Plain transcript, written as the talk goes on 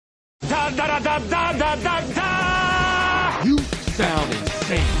You sound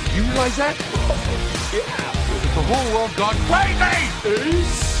insane. You realize that? Yeah. The whole world gone crazy! Are you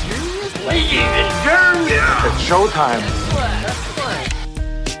seriously? Yeah. It's showtime.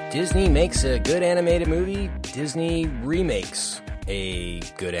 Disney makes a good animated movie. Disney remakes a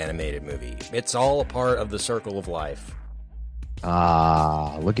good animated movie. It's all a part of the circle of life.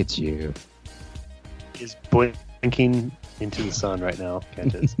 Ah, look at you. He's blinking into the sun right now,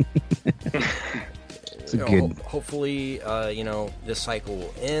 Cantus. It's a good... Hopefully, this cycle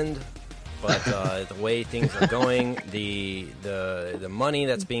will end. But the way things are going, the money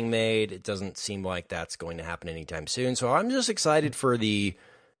that's being made, it doesn't seem like that's going to happen anytime soon. So I'm just excited for the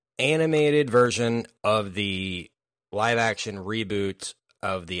animated version of the live-action reboot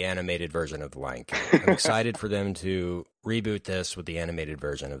of the animated version of The Lion King. I'm excited for them to reboot this with the animated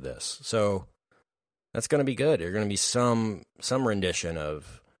version of this. So that's going to be good. There's going to be some rendition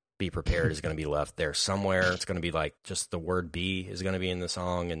of Be Prepared is going to be left there somewhere. It's going to be like just the word be is going to be in the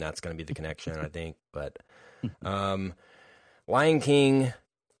song, and that's going to be the connection, I think. But Lion King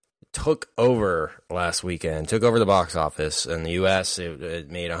took over last weekend, took over the box office in the U.S.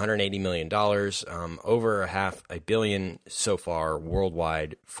 It made $180 million, over $500 million so far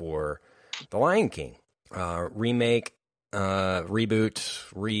worldwide for The Lion King. Remake, reboot,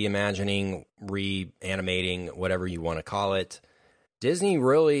 reimagining, reanimating, whatever you want to call it. Disney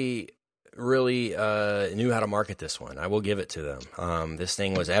really knew how to market this one. I will give it to them. This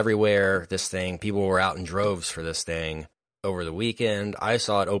thing was everywhere. People were out in droves for this thing over the weekend. I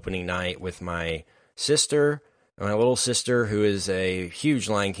saw it opening night with my sister, my little sister, who is a huge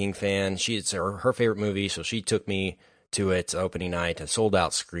Lion King fan. It's her favorite movie, so she took me to it opening night, a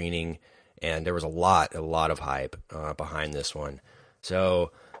sold-out screening, and there was a lot of hype behind this one.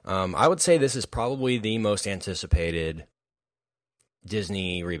 So I would say this is probably the most anticipated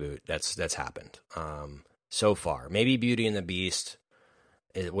Disney reboot that's happened so far. Maybe Beauty and the Beast,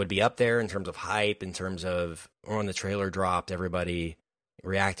 it would be up there in terms of hype, in terms of when the trailer dropped, everybody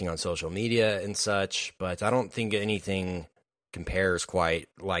reacting on social media and such, but I don't think anything compares quite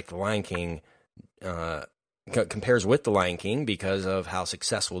like The Lion King, compares with The Lion King because of how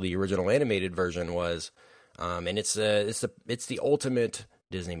successful the original animated version was, and it's the ultimate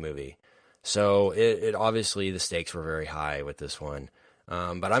Disney movie. So it obviously the stakes were very high with this one.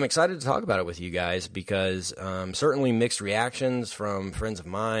 But I'm excited to talk about it with you guys because certainly mixed reactions from friends of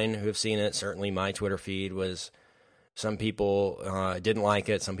mine who have seen it. Certainly my Twitter feed was some people didn't like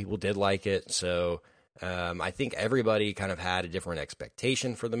it, some people did like it. So I think everybody kind of had a different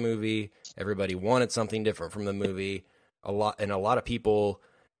expectation for the movie. Everybody wanted something different from the movie. A lot of people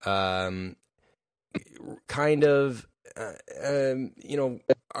kind of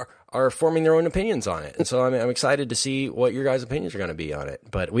are forming their own opinions on it. And so I'm excited to see what your guys' opinions are going to be on it.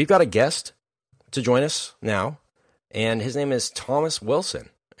 But we've got a guest to join us now, and his name is Thomas Wilson.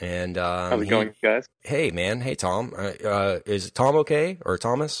 And how's it going, guys? Hey, man. Hey, Tom. Is Tom okay? Or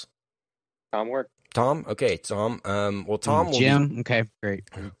Thomas? Tom work. Tom? Okay, Tom. Well, Tom will Jim? Okay, great.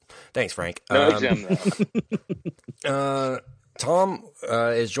 Thanks, Frank. No, Jim, though. Tom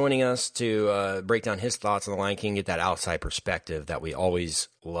is joining us to break down his thoughts on The Lion King, get that outside perspective that we always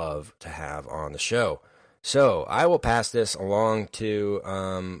love to have on the show. So I will pass this along to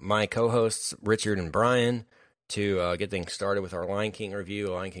my co-hosts, Richard and Brian, to get things started with our Lion King review,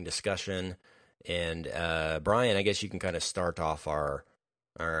 Lion King discussion. And Brian, I guess you can kind of start off our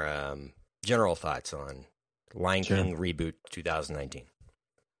general thoughts on Lion King reboot 2019.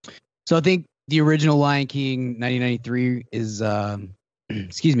 So I think the original Lion King 1993 is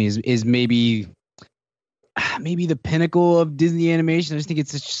is maybe the pinnacle of Disney animation. I just think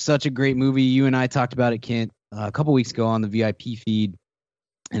it's such a great movie. You and I talked about it, Kent, a couple weeks ago on the VIP feed,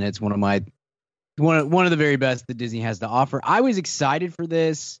 and it's one of the very best that Disney has to offer. I was excited for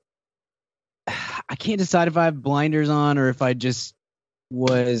this. I can't decide if I have blinders on or if I just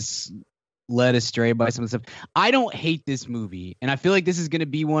was led astray by some of the stuff. I don't hate this movie, and I feel like this is going to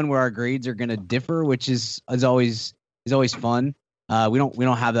be one where our grades are going to differ, which is always fun. We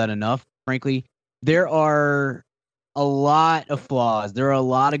don't have that enough, frankly. There are a lot of flaws. There are a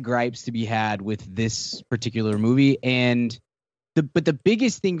lot of gripes to be had with this particular movie, and the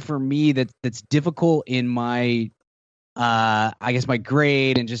biggest thing for me that's difficult in my I guess my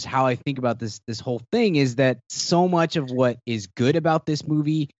grade and just how I think about this whole thing is that so much of what is good about this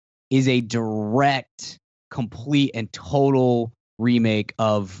movie is a direct, complete, and total remake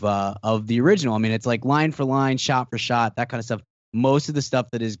of the original. I mean, it's like line for line, shot for shot, that kind of stuff. Most of the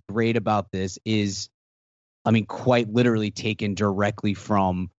stuff that is great about this is, I mean, quite literally taken directly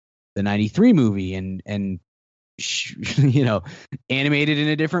from the 93 movie and animated in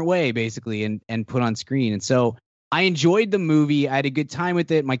a different way, basically, and put on screen. And so I enjoyed the movie. I had a good time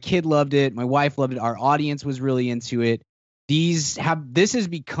with it. My kid loved it. My wife loved it. Our audience was really into it. This has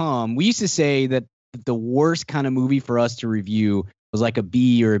become, we used to say that the worst kind of movie for us to review was like a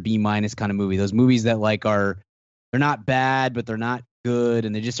B or a B minus kind of movie. Those movies that like they're not bad, but they're not good,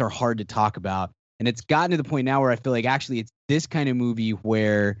 and they just are hard to talk about. And it's gotten to the point now where I feel like actually it's this kind of movie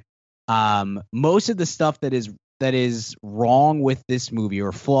where most of the stuff that is wrong with this movie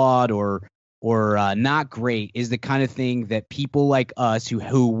or flawed or not great is the kind of thing that people like us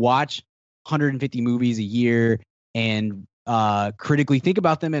who watch 150 movies a year and critically think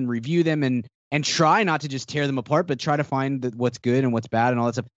about them and review them and try not to just tear them apart, but try to find what's good and what's bad and all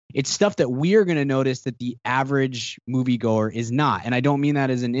that stuff. It's stuff that we're going to notice that the average moviegoer is not. And I don't mean that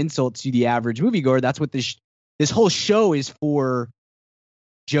as an insult to the average moviegoer. That's what this whole show is for.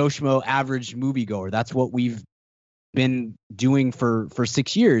 Joe Schmo, average moviegoer. That's what we've been doing for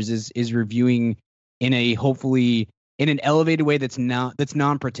 6 years is reviewing in hopefully in an elevated way that's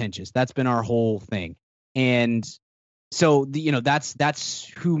non-pretentious. That's been our whole thing. And so that's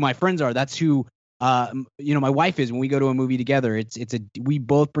who my friends are. That's who my wife is. When we go to a movie together, we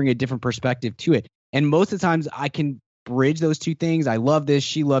both bring a different perspective to it. And most of the times I can bridge those two things. I love this,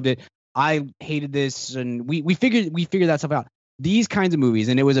 she loved it. I hated this, and we figured that stuff out. These kinds of movies,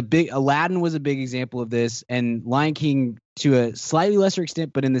 and Aladdin was a big example of this, and Lion King to a slightly lesser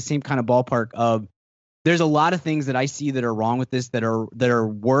extent, but in the same kind of ballpark of there's a lot of things that I see that are wrong with this that are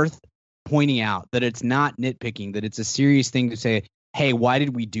worth pointing out, that it's not nitpicking, that it's a serious thing to say, hey, why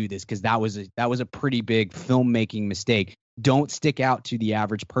did we do this? Because that was a pretty big filmmaking mistake. Don't stick out to the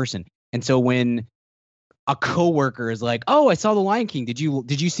average person. And so when a coworker is like, oh, I saw The Lion King. Did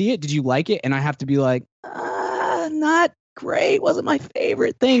you see it? Did you like it? And I have to be like, not great, wasn't my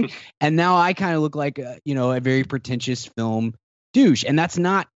favorite thing. And now I kind of look like a very pretentious film douche, and that's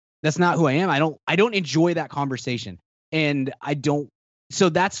not who I am. I don't enjoy that conversation, and I don't. So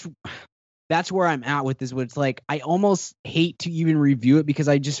that's where I'm at with this. Where it's like I almost hate to even review it because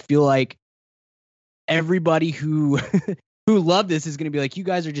I just feel like everybody who who love this is going to be like, you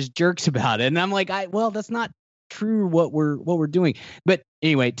guys are just jerks about it, and I'm like, that's not true what we're doing. But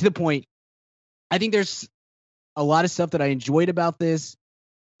anyway, to the point, I think there's a lot of stuff that I enjoyed about this.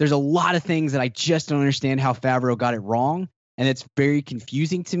 There's a lot of things that I just don't understand how Favreau got it wrong. And it's very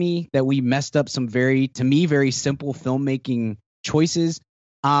confusing to me that we messed up some very simple filmmaking choices.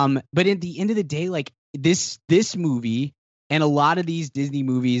 But at the end of the day, like this movie and a lot of these Disney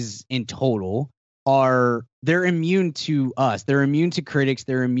movies in total they're immune to us. They're immune to critics.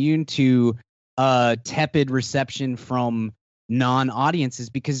 They're immune to tepid reception from non-audiences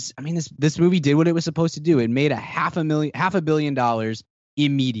because I mean this movie did what it was supposed to do. It made $500 million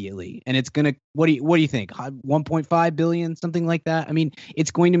immediately, and it's gonna what do you think, 1.5 billion, something like that? I mean,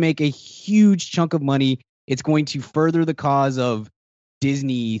 it's going to make a huge chunk of money. It's going to further the cause of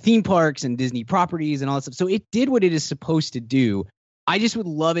Disney theme parks and Disney properties and all that stuff. So it did what it is supposed to do. I just would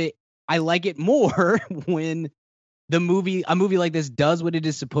love it. I like it more when a movie like this does what it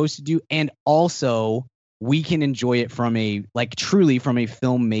is supposed to do, and also we can enjoy it truly from a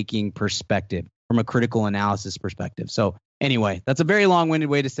filmmaking perspective, from a critical analysis perspective. So anyway, that's a very long-winded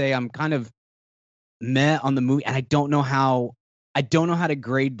way to say I'm kind of meh on the movie, and I don't know how to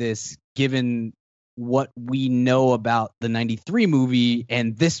grade this given what we know about the 93 movie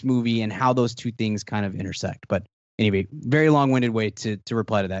and this movie and how those two things kind of intersect. But anyway, very long-winded way to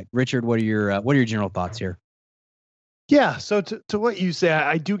reply to that. Richard, what are your general thoughts here? Yeah, so to what you say,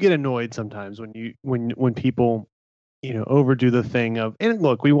 I do get annoyed sometimes when people, overdo the thing of, and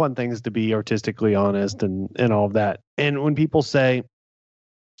look, we want things to be artistically honest and all of that. And when people say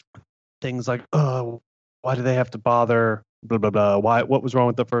things like, "Oh, why do they have to bother?" Blah blah blah. What was wrong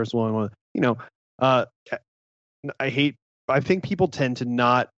with the first one? I think people tend to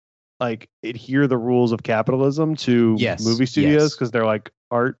not adhere the rules of capitalism to movie studios because they're like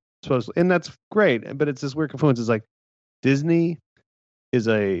art supposed, and that's great. But it's this weird confluence. It's like, Disney is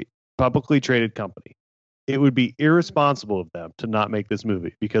a publicly traded company. It would be irresponsible of them to not make this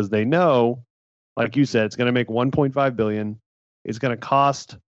movie because they know, like you said, it's going to make 1.5 billion. It's going to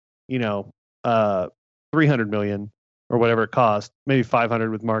cost, 300 million or whatever it costs, maybe 500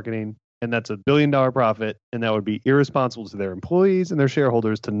 with marketing, and that's $1 billion profit. And that would be irresponsible to their employees and their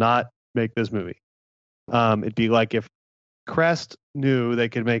shareholders to not make this movie. It'd be like if Crest knew they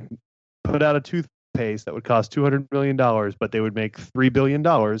could put out a toothpaste that would cost $200 million, but they would make $3 billion.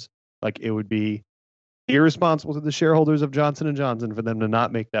 Like, it would be irresponsible to the shareholders of Johnson & Johnson for them to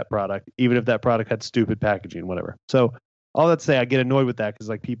not make that product, even if that product had stupid packaging, whatever. So all that to say, I get annoyed with that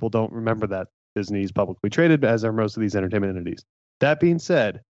because people don't remember that Disney's publicly traded, as are most of these entertainment entities. That being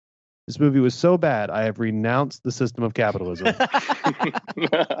said, this movie was so bad, I have renounced the system of capitalism,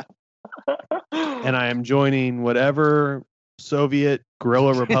 and I am joining whatever Soviet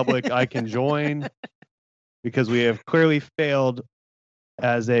guerrilla republic I can join, because we have clearly failed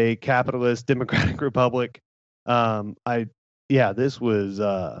as a capitalist democratic republic. This was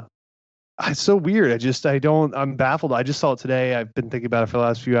it's so weird. I'm baffled. I just saw it today. I've been thinking about it for the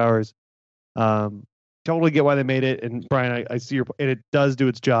last few hours. Totally get why they made it. And Brian, I see and it does do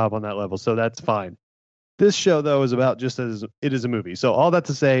its job on that level. So that's fine. This show though is about just as it is a movie. So all that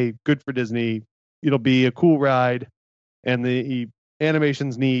to say, good for Disney. It'll be a cool ride, and the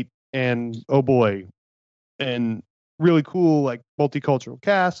animation's neat, and oh boy, and really cool, like multicultural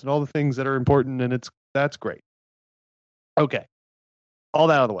cast and all the things that are important. And that's great. Okay. All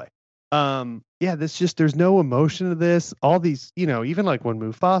that out of the way. There's no emotion to this. All these, even like when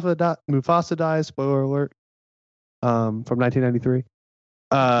Mufasa dies, spoiler alert, from 1993,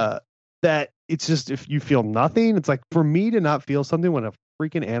 that it's just, if you feel nothing, it's like, for me to not feel something when a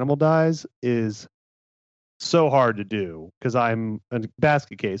freaking animal dies is so hard to do, because I'm a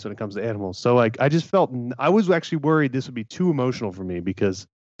basket case when it comes to animals. So like, I was actually worried this would be too emotional for me, because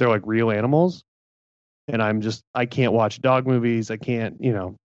they're like real animals, and I can't watch dog movies. I can't,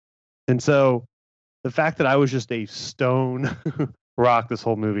 and so the fact that I was just a stone rock this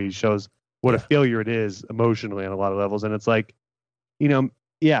whole movie shows what a failure it is emotionally on a lot of levels. And it's like, it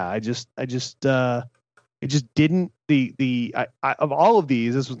just didn't, of all of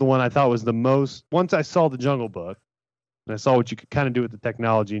these, this was the one I thought was the most, once I saw the Jungle Book and I saw what you could kind of do with the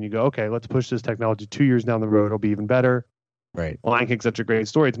technology, and you go, okay, let's push this technology 2 years down the road. It'll be even better. Right. Lion King's such a great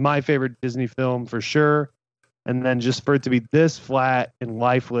story. It's my favorite Disney film for sure. And then just for it to be this flat and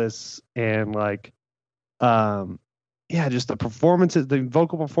lifeless, and like, just the performances, the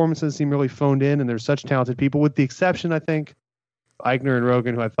vocal performances seem really phoned in, and there's such talented people, with the exception, I think, Eichner and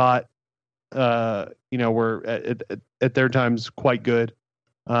Rogen, who I thought, were at their times quite good.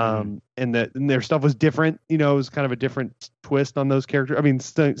 And their stuff was different. It was kind of a different twist on those characters. I mean,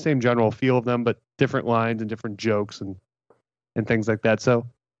 same general feel of them, but different lines and different jokes and things like that. So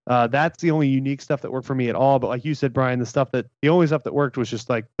that's the only unique stuff that worked for me at all. But like you said, Brian, the only stuff that worked was just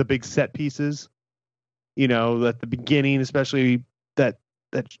like the big set pieces, at the beginning, especially that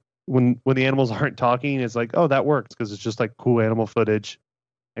when the animals aren't talking, it's like, oh, that works, because it's just like cool animal footage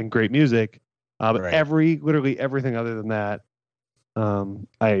and great music. But right. Literally everything other than that,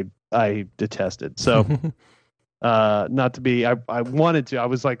 I detested. So not to be, I wanted to, I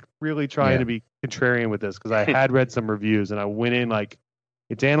was like really trying to be contrarian with this, because I had read some reviews and I went in like,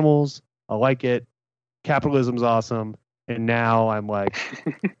 it's animals, I like it, capitalism's awesome, and now I'm like,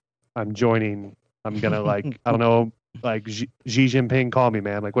 I'm joining, I'm gonna like, I don't know, like Xi Jinping, call me,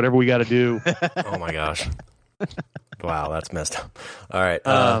 man, like whatever we got to do. Oh my gosh. Wow, that's messed up. All right.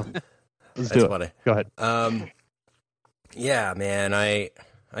 Let's do it. Funny. Go ahead. Yeah, man, I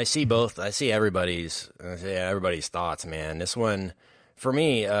see both. I see everybody's thoughts, man. This one, for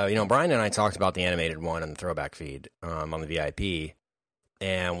me, Brian and I talked about the animated one on the throwback feed on the VIP,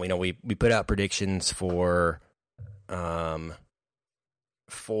 and we put out predictions for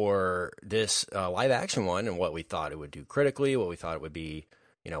this live action one, and what we thought it would do critically, what we thought it would be,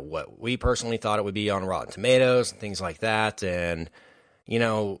 what we personally thought it would be on Rotten Tomatoes and things like that. And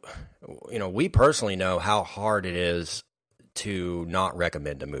we personally know how hard it is to not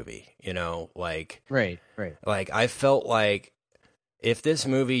recommend a movie, right. Like, I felt like if this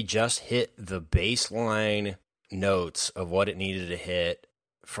movie just hit the baseline notes of what it needed to hit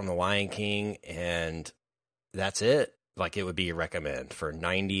from The Lion King, and that's it, like, it would be a recommend for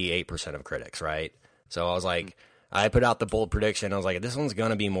 98% of critics, right? So I was like, I put out the bold prediction. I was like, this one's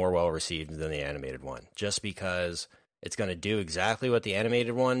going to be more well-received than the animated one, just because it's going to do exactly what the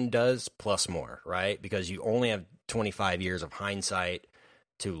animated one does, plus more, right? Because you only have 25 years of hindsight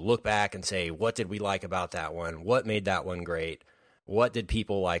to look back and say, what did we like about that one? What made that one great? What did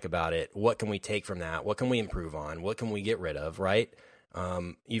people like about it? What can we take from that? What can we improve on? What can we get rid of, right?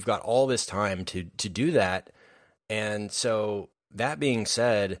 You've got all this time to do that. And so, that being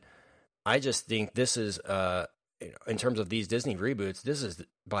said, I just think this is, in terms of these Disney reboots, this is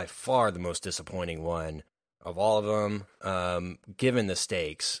by far the most disappointing one of all of them, given the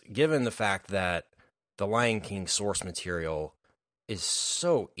stakes, given the fact that the Lion King source material is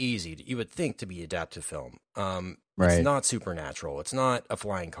so easy, you would think, to be adapted to film. Right. It's not Supernatural. It's not A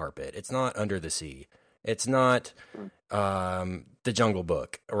Flying Carpet. It's not Under the Sea. It's not The Jungle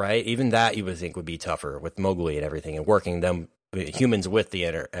Book, right? Even that you would think would be tougher with Mowgli and everything, and working them humans with the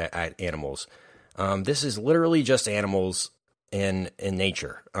animals. This is literally just animals in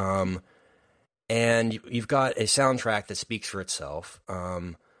nature. and you've got a soundtrack that speaks for itself.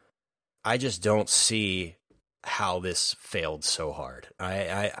 I just don't see how this failed so hard.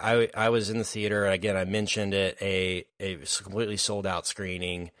 I was in the theater again. I mentioned it, a completely sold out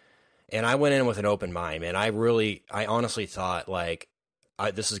screening, and I went in with an open mind. Man, I honestly thought like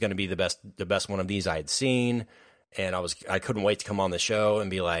this is going to be the best one of these I had seen, and I couldn't wait to come on the show and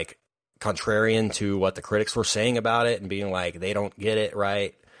be like contrarian to what the critics were saying about it and being like they don't get it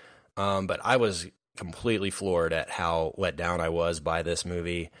right. But I was completely floored at how let down I was by this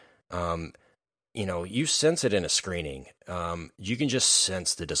movie. You sense it in a screening. You can just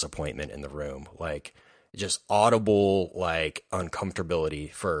sense the disappointment in the room, like just audible, like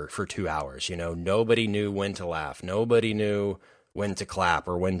uncomfortability for 2 hours. Nobody knew when to laugh. Nobody knew when to clap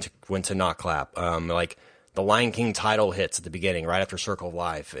or when to not clap. Like the Lion King title hits at the beginning, right after Circle of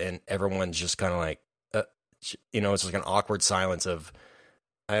Life, and everyone's just kind of like, it's like an awkward silence of,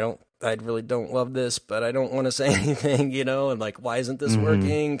 I really don't love this, but I don't want to say anything, and like, why isn't this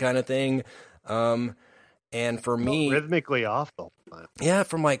working kind of thing. And for me, rhythmically off the whole time. Yeah,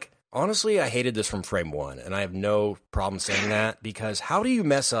 from like, honestly, I hated this from frame one, and I have no problem saying that, because how do you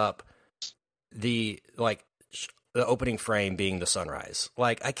mess up the opening frame being the sunrise?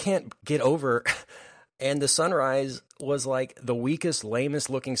 Like, I can't get over, and the sunrise was like the weakest, lamest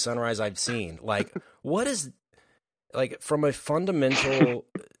looking sunrise I've seen. Like, what is, like, from a fundamental,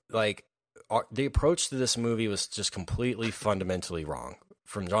 like, the approach to this movie was just completely fundamentally wrong.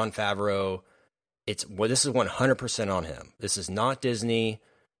 From Jon Favreau, this is 100% on him. This is not Disney.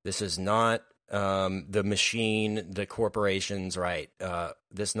 This is not the machine, the corporations, right?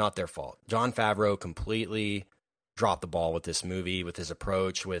 This is not their fault. Jon Favreau completely dropped the ball with this movie, with his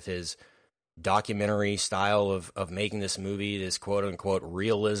approach, with his documentary style of making this movie, this quote-unquote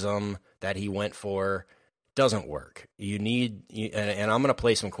realism that he went for. Doesn't work. And I'm going to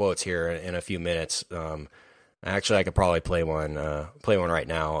play some quotes here in a few minutes. Actually, I could probably play one right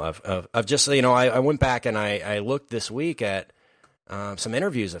now of just, I went back and I looked this week at some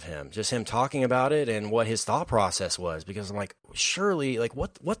interviews of him, just him talking about it and what his thought process was, because I'm like, surely, like,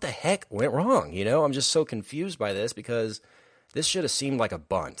 what the heck went wrong? I'm just so confused by this, because this should have seemed like a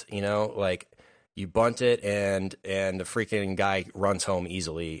bunt, like you bunt it and the freaking guy runs home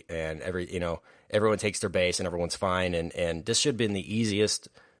easily, and everyone takes their base and everyone's fine, and this should have been the easiest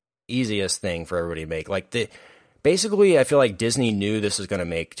thing for everybody to make. Like, basically, I feel like Disney knew this was going to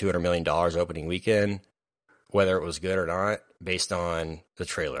make $200 million opening weekend, whether it was good or not, based on the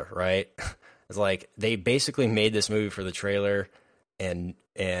trailer, right? It's like they basically made this movie for the trailer, and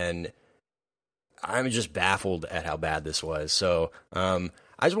I'm just baffled at how bad this was. So I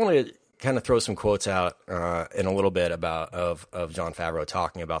just wanted to kind of throw some quotes out in a little bit of Jon Favreau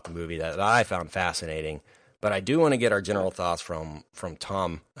talking about the movie that I found fascinating. But I do want to get our general thoughts from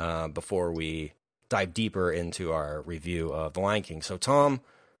Tom before we dive deeper into our review of The Lion King. So, Tom,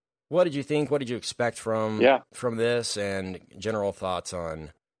 what did you think? What did you expect from this, and general thoughts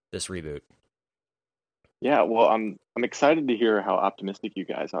on this reboot? Yeah, well, I'm excited to hear how optimistic you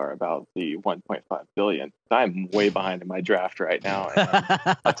guys are about the 1.5 billion. I'm way behind in my draft right now.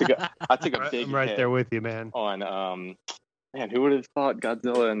 And I took a big I'm right hit there with you, man. on man, who would have thought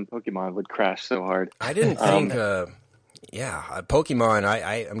Godzilla and Pokemon would crash so hard? I didn't think Pokemon,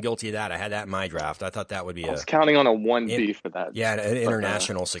 I'm guilty of that. I had that in my draft. I thought that would be I was counting on a 1B for that. Yeah, an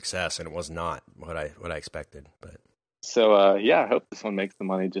international success, and it was not what I expected. But so I hope this one makes the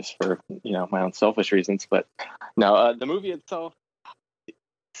money just for my own selfish reasons. But no, the movie itself,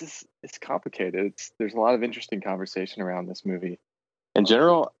 it's complicated. There's a lot of interesting conversation around this movie. In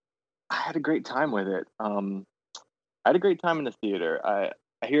general, I had a great time with it. I had a great time in the theater. I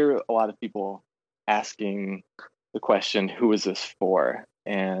hear a lot of people asking the question, who is this for?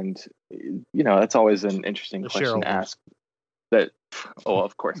 And, that's always an interesting question to ask. That,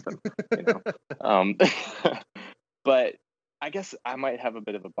 of course, but I guess I might have a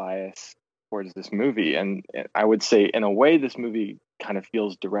bit of a bias towards this movie. And I would say, in a way, this movie kind of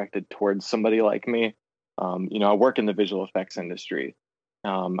feels directed towards somebody like me. I work in the visual effects industry.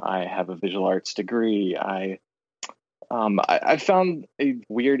 I have a visual arts degree. I found a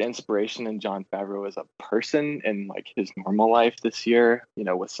weird inspiration in Jon Favreau as a person and like his normal life this year,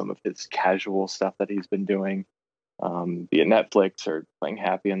 with some of his casual stuff that he's been doing, be it Netflix or playing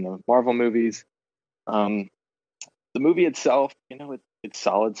Happy in the Marvel movies. The movie itself, it's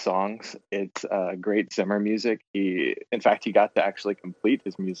solid songs. It's great Zimmer music. In fact, he got to actually complete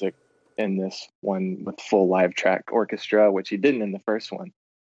his music in this one with full live track orchestra, which he didn't in the first one.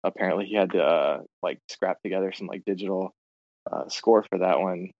 Apparently he had to scrap together some digital score for that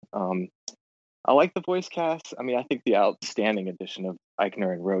one. I like the voice cast. I mean, I think the outstanding addition of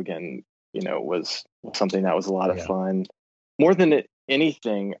Eichner and Rogen was something that was a lot of Yeah. fun. More than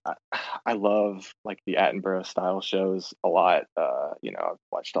anything, I love like the Attenborough style shows a lot. I've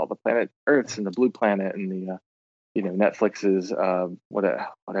watched all the Planet Earths and the Blue Planet and the Netflix's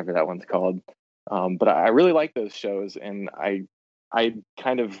whatever that one's called. But I really like those shows, and I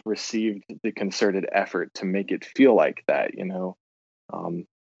kind of received the concerted effort to make it feel like that, and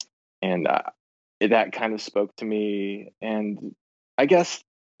that kind of spoke to me. And I guess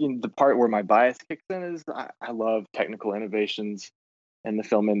the part where my bias kicks in is I love technical innovations in the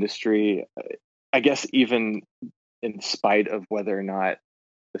film industry. I guess even in spite of whether or not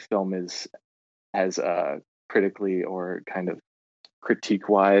the film is as critically or kind of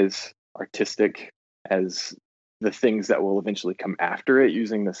critique-wise artistic as the things that will eventually come after it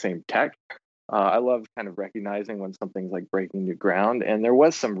using the same tech. I love kind of recognizing when something's like breaking new ground, and there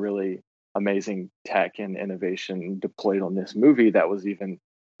was some really amazing tech and innovation deployed on this movie that was even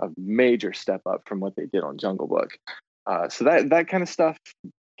a major step up from what they did on Jungle Book. So that kind of stuff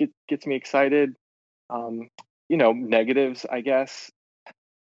gets me excited. Negatives, I guess.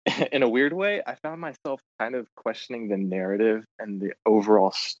 In a weird way, I found myself kind of questioning the narrative and the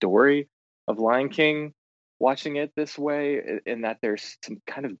overall story of Lion King watching it this way, in that there's some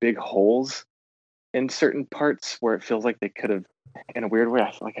kind of big holes in certain parts where it feels like they could have, in a weird way,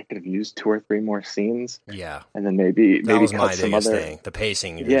 I feel like I could have used 2 or 3 more scenes. Yeah. And then maybe That was my cut some biggest other thing. The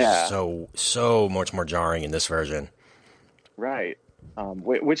pacing Yeah. is so much more jarring in this version. Right.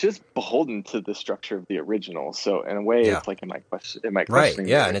 Which is beholden to the structure of the original. So in a way, Yeah. it's like, am I Right, questioning the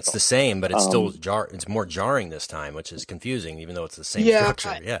yeah, and it's original? the same, but it's still it's more jarring this time, which is confusing, even though it's the same Yeah,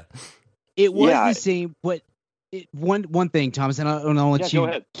 structure. Yeah. It was Yeah. the same, but one thing, Thomas, and I'll let Yeah, go you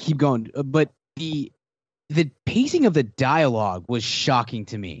ahead. keep going. But the pacing of the dialogue was shocking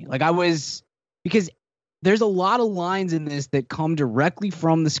to me. Because there's a lot of lines in this that come directly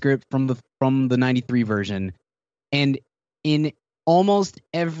from the script from the 93 version, and in almost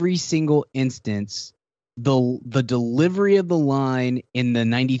every single instance, the delivery of the line in the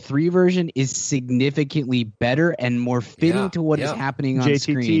 93 version is significantly better and more fitting Yeah, to what is yeah. happening on JTT,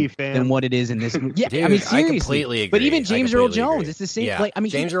 screen fam. than what it is in this movie. Yeah, Dude, I mean, seriously. completely agree. But even I James Earl completely Jones, agree. it's the same. Yeah.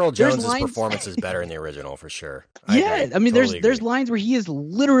 James Earl there's Jones' lines- performance is better in the original for sure. Yeah, agree. I mean, Totally there's agree. lines where he is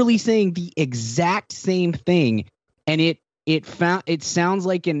literally saying the exact same thing, and it sounds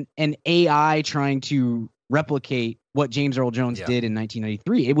like an AI trying to replicate what James Earl Jones Yeah. did in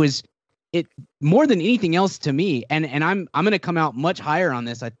 1993. It more than anything else to me, and I'm going to come out much higher on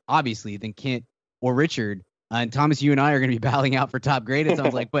this, obviously, than Kent or Richard. And Thomas, you and I are going to be battling out for top grade, it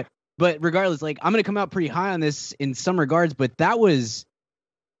sounds like. But regardless, I'm going to come out pretty high on this in some regards. But that was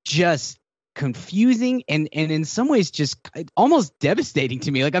just confusing and in some ways just almost devastating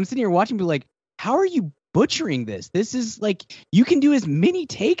to me. I'm sitting here watching, be like, how are you butchering this? This is you can do as many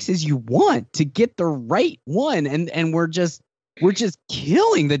takes as you want to get the right one, and we're just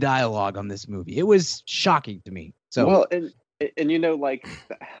killing the dialogue on this movie. It was shocking to me. So Well, and I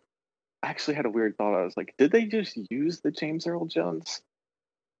actually had a weird thought. I was like, did they just use the James Earl Jones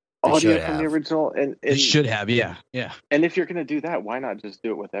They audio should from the have. original? And it should have, yeah. and if you're going to do that, why not just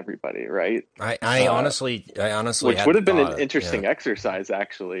do it with everybody, right? I honestly Which had would have been thought, an interesting exercise,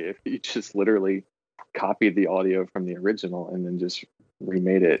 actually, if you just literally copied the audio from the original and then just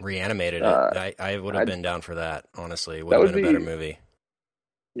remade it. reanimated Uh, it. I would have I'd- been down for that. Honestly, it would That have would been a better be- movie.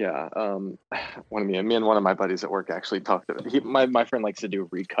 Yeah, me and one of my buddies at work actually talked about. My friend likes to do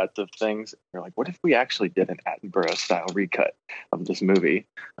recuts of things. We're like, what if we actually did an Attenborough style recut of this movie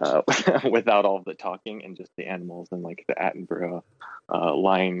without all of the talking and just the animals and like the Attenborough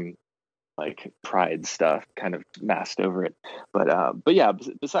lion pride stuff kind of masked over it. But yeah,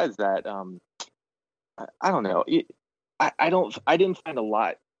 besides that, I don't know. I didn't find a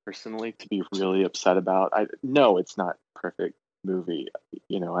lot personally to be really upset about. I know it's not perfect movie.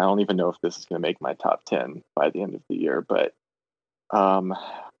 I don't even know if this is going to make my top 10 by the end of the year, but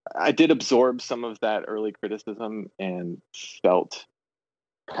I did absorb some of that early criticism and felt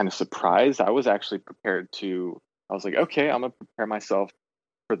kind of surprised. I was actually I was like, okay, I'm going to prepare myself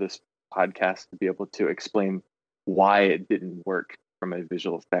for this podcast to be able to explain why it didn't work from a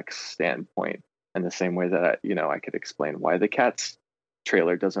visual effects standpoint, in the same way that I could explain why the Cats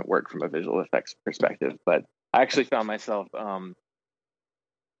trailer doesn't work from a visual effects perspective. But I actually found myself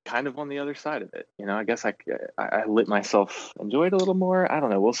kind of on the other side of it. I guess I let myself enjoy it a little more. I don't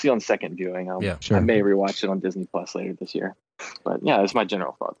know. We'll see on second viewing. Yeah, sure. I may rewatch it on Disney Plus later this year. But yeah, that's my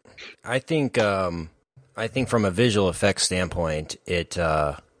general thought. I think from a visual effects standpoint, it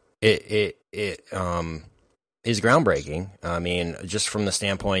is groundbreaking. I mean, just from the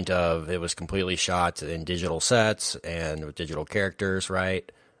standpoint of it was completely shot in digital sets and with digital characters, right?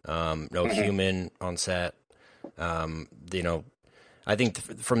 no human on set. You know, I think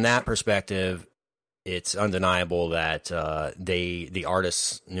from that perspective, it's undeniable that the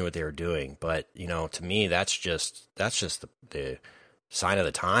artists knew what they were doing. But you know, to me, that's just the sign of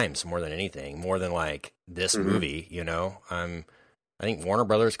the times more than anything, more than like this movie. You know, I think Warner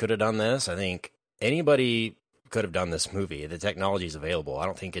Brothers could have done this. I think anybody could have done this movie. The technology is available. I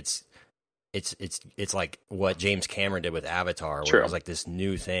don't think it's like what James Cameron did with Avatar, where it was like this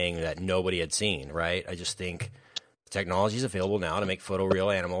new thing that nobody had seen, right? I just think technology is available now to make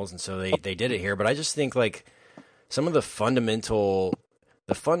photoreal animals, and so they did it here. But I just think like some of the fundamental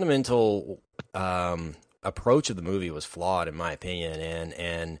approach of the movie was flawed, in my opinion,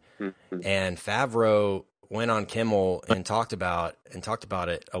 and Favreau went on Kimmel and talked about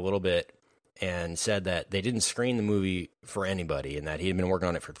it a little bit, and said that they didn't screen the movie for anybody, and that he had been working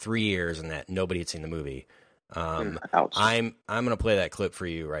on it for 3 years, and that nobody had seen the movie. I'm going to play that clip for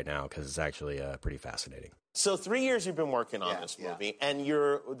you right now because it's actually pretty fascinating. So 3 years you've been working on this movie, and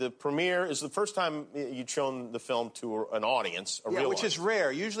the premiere is the first time you'd shown the film to an audience, real which audience. is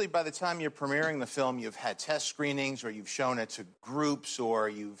rare. Usually by the time you're premiering the film, you've had test screenings, or you've shown it to groups, or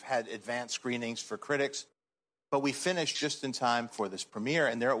you've had advanced screenings for critics. But we finished just in time for this premiere,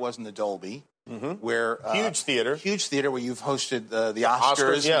 and there it was in the Dolby, where huge theater where you've hosted the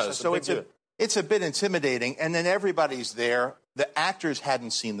Oscars. Yeah, so it's a bit intimidating. And then everybody's there. The actors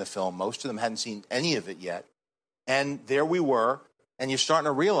hadn't seen the film. Most of them hadn't seen any of it yet. And there we were, and you're starting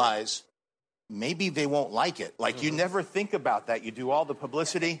to realize maybe they won't like it. Like, you never think about that. You do all the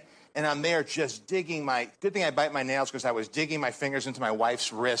publicity, and I'm there just digging good thing I bite my nails, because I was digging my fingers into my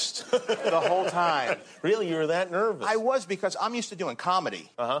wife's wrist the whole time. Really? You were that nervous? I was, because I'm used to doing comedy.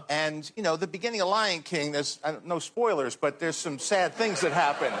 And, you know, the beginning of Lion King, there's no spoilers, but there's some sad things that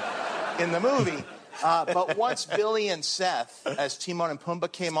happen in the movie. But once Billy and Seth as Timon and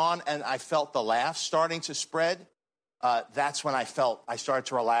Pumbaa came on, and I felt the laughs starting to spread, that's when I started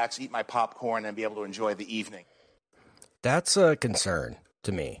to relax, eat my popcorn, and be able to enjoy the evening. That's a concern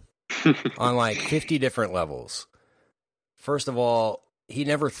to me on like 50 different levels. First of all, he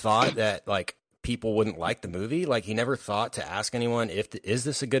never thought that like people wouldn't like the movie. Like, he never thought to ask anyone is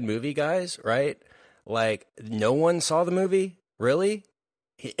this a good movie, guys? Right? Like, no one saw the movie, really?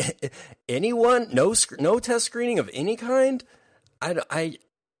 Anyone? No test screening of any kind? I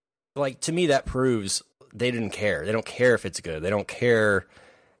like, to me that proves they didn't care. They don't care if it's good. They don't care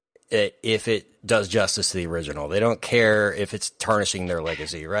if it does justice to the original. They don't care if it's tarnishing their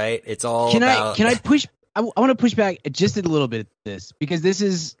legacy, right? It's all Can I push? I want to push back just a little bit at this,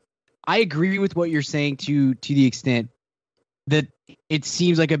 because I agree with what you're saying to the extent that it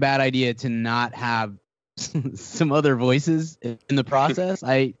seems like a bad idea to not have some other voices in the process.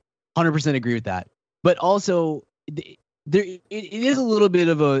 I 100% agree with that. But also, it is a little bit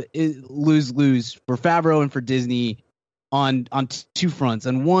of a lose-lose for Favreau and for Disney on two fronts.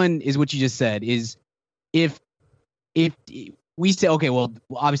 And one is what you just said, is if we say, okay, well,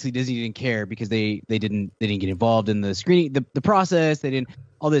 obviously Disney didn't care because they didn't get involved in the screening, the process, they didn't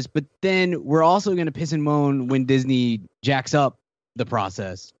all this, but then we're also going to piss and moan when Disney jacks up the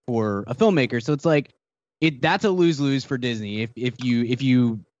process for a filmmaker. So it's like, that's a lose-lose for Disney. If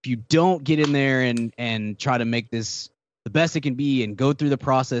you don't get in there and try to make this the best it can be and go through the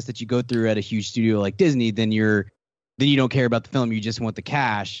process that you go through at a huge studio like Disney, then you don't care about the film. You just want the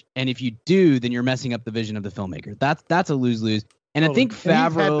cash. And if you do, then you're messing up the vision of the filmmaker. That's a lose-lose. And I think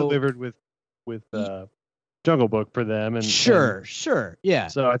Favreau had delivered with Jungle Book for them, and sure, yeah.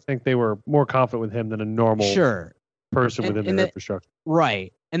 So I think they were more confident with him than a normal person within their infrastructure.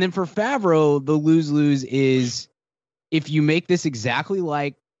 Right. And then for Favreau, the lose-lose is if you make this exactly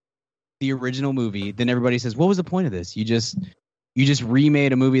like the original movie, then everybody says, what was the point of this? You just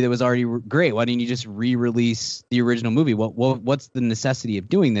remade a movie that was already great. Why didn't you just re-release the original movie? What's the necessity of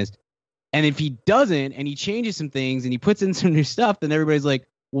doing this? And if he doesn't, and he changes some things and he puts in some new stuff, then everybody's like,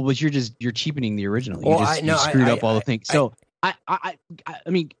 well, but you're cheapening the original. You screwed up all the things. So I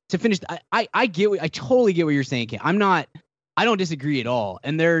mean, to finish, I totally get what you're saying, Ken. I don't disagree at all.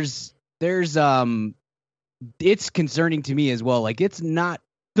 And there's it's concerning to me as well. Like, it's not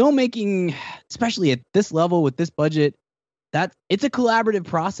filmmaking, especially at this level with this budget, that it's a collaborative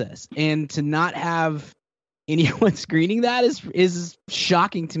process, and to not have anyone screening that is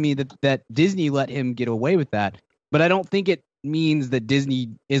shocking to me that Disney let him get away with that. But I don't think it means that Disney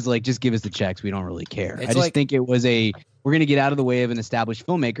is like, just give us the checks, we don't really care. I just think it was we're going to get out of the way of an established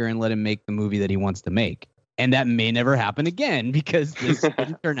filmmaker and let him make the movie that he wants to make. And that may never happen again because this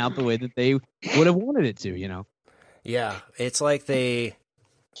didn't turn out the way that they would have wanted it to, you know? Yeah, it's like they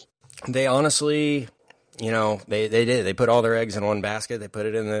honestly they did. They put all their eggs in one basket. They put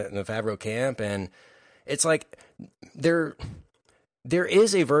it in the Favreau camp, and it's like there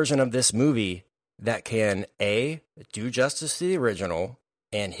is a version of this movie that can do justice to the original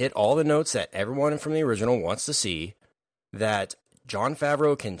and hit all the notes that everyone from the original wants to see. That Jon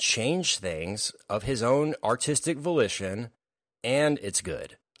Favreau can change things of his own artistic volition, and it's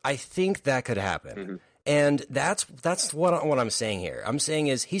good. I think that could happen. Mm-hmm. And that's what I'm saying here. I'm saying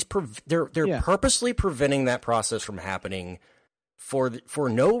is they're purposely preventing that process from happening for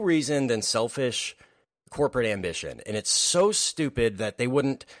no reason than selfish corporate ambition. And it's so stupid that they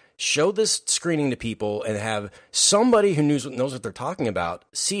wouldn't show this screening to people and have somebody who knows what they're talking about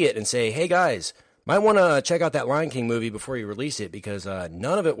see it and say, hey guys, might want to check out that Lion King movie before you release it because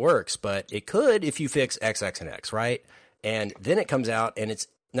none of it works, but it could if you fix X, X, and X, right? And then it comes out and it's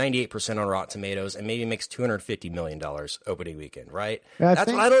 98% on Rotten Tomatoes and maybe makes $250 million opening weekend, right?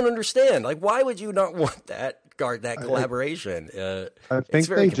 That's what I don't understand. Like, why would you not want that collaboration? It's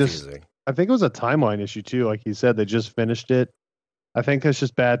very confusing. I think it was a timeline issue too. Like you said, they just finished it. I think that's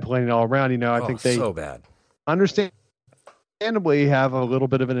just bad planning all around. I think they so bad. Understandably have a little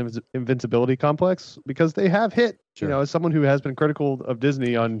bit of an invincibility complex because they have hit. Sure. As someone who has been critical of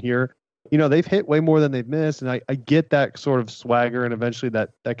Disney on here, they've hit way more than they've missed, and I get that sort of swagger, and eventually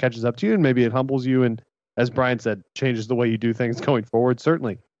that catches up to you, and maybe it humbles you, and as Brian said, changes the way you do things going forward.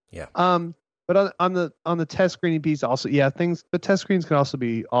 Certainly. Yeah. But on the test screening piece, also, the test screens can also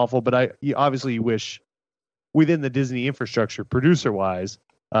be awful. But obviously you wish within the Disney infrastructure, producer wise,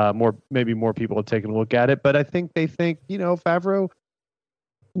 maybe more people have taken a look at it. But I think they think Favreau.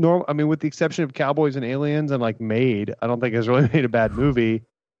 With the exception of Cowboys and Aliens and Made, I don't think has really made a bad movie.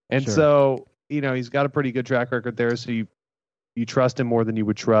 And sure. So he's got a pretty good track record there. So you trust him more than you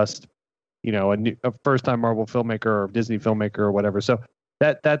would trust a first time Marvel filmmaker or Disney filmmaker or whatever. So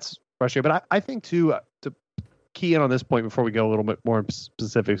that's frustrating. But I think too, to key in on this point before we go a little bit more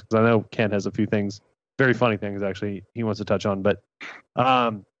specifics, because I know Ken has a few things, very funny things actually, he wants to touch on. But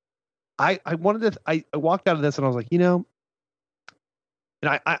I walked out of this and I was like,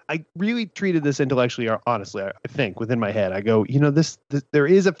 and I really treated this intellectually, or honestly, I think within my head, I go, this there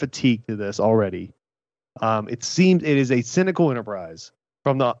is a fatigue to this already. It seems it is a cynical enterprise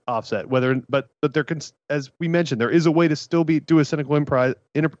from the offset. But there can, as we mentioned, there is a way to still do a cynical enterprise.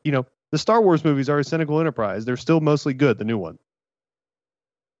 The Star Wars movies are a cynical enterprise. They're still mostly good, the new one.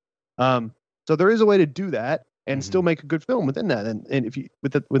 So there is a way to do that and still make a good film within that. And if you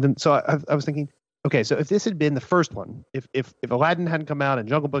so I was thinking, okay, so if this had been the first one, if Aladdin hadn't come out and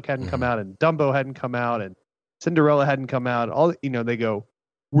Jungle Book hadn't come out and Dumbo hadn't come out and Cinderella hadn't come out, they go,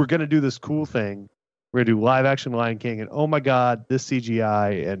 we're going to do this cool thing. We're going to do live action Lion King, and oh my God, this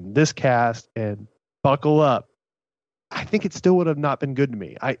CGI and this cast, and buckle up. I think it still would have not been good to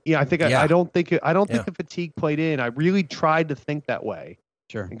me. I don't think the fatigue played in. I really tried to think that way.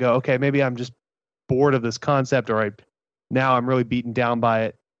 Sure. And go, okay, maybe I'm just bored of this concept, or now I'm really beaten down by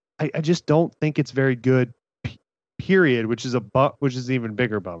it. I just don't think it's very good. Period. Which is an even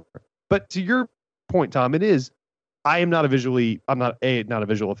bigger bummer. But to your point, Tom, it is. I'm not a visual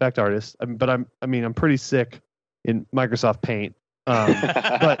effect artist, but I'm pretty sick in Microsoft Paint.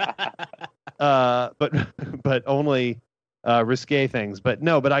 But only risque things.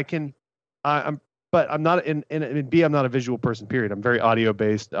 But I can. I'm not in B. I'm not a visual person. Period. I'm very audio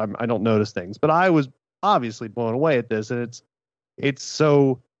based. I don't notice things. But I was obviously blown away at this, and it's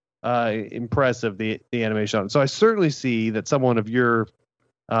so impressive the animation on it. So I certainly see that someone of your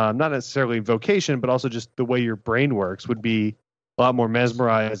not necessarily vocation, but also just the way your brain works would be a lot more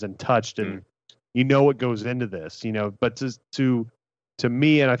mesmerized and touched, and what goes into this, But to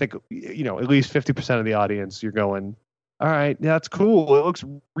me, and I think at least 50% of the audience, you're going, all right, that's cool. It looks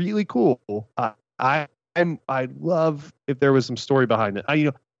really cool. I love if there was some story behind it.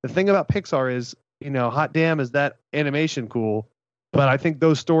 The thing about Pixar is, hot damn, is that animation cool? But I think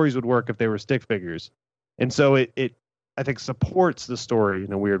those stories would work if they were stick figures, and so it I think supports the story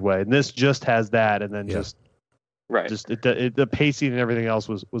in a weird way. And this just has that, and then the pacing and everything else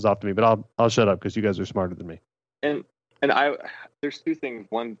was off to me. But I'll shut up because you guys are smarter than me. And there's two things.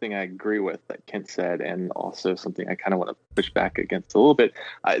 One thing I agree with that Kent said, and also something I kind of want to push back against a little bit.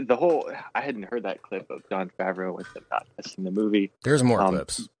 I hadn't heard that clip of Jon Favreau with them not testing the movie. There's more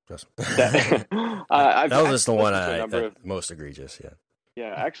clips. That was just the one most egregious. Yeah.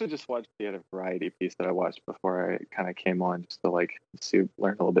 Yeah, I actually just watched the other Variety piece that I watched before I kind of came on, just to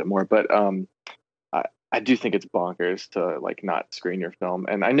learn a little bit more. But I do think it's bonkers to not screen your film.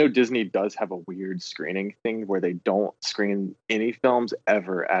 And I know Disney does have a weird screening thing where they don't screen any films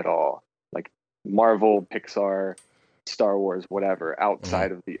ever at all. Like Marvel, Pixar, Star Wars, whatever,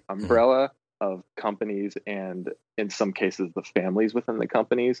 outside of the umbrella. of companies and in some cases the families within the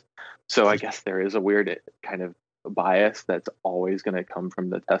companies. So I guess there is a weird kind of bias that's always going to come from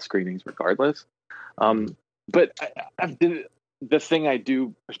the test screenings regardless. But the thing I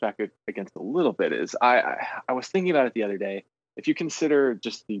do push back against a little bit is I was thinking about it the other day. If you consider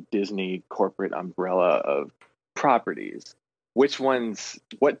just the Disney corporate umbrella of properties,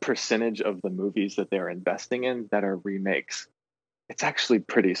 what percentage of the movies that they're investing in that are remakes? It's actually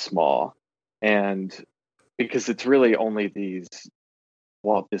pretty small. And because it's really only these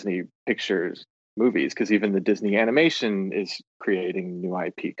Walt Disney Pictures movies, because even the Disney animation is creating new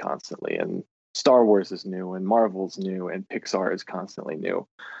IP constantly, and Star Wars is new, and Marvel's new, and Pixar is constantly new.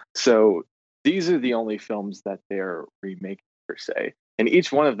 So these are the only films that they're remaking per se. And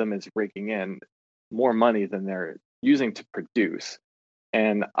each one of them is raking in more money than they're using to produce.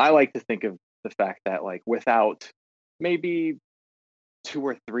 And I like to think of the fact that, like, without maybe 2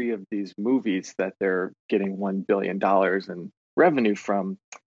 or 3 of these movies that they're getting $1 billion in revenue from,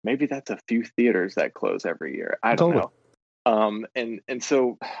 maybe that's a few theaters that close every year. I don't know. And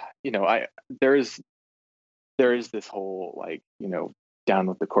so, there is this whole, like, down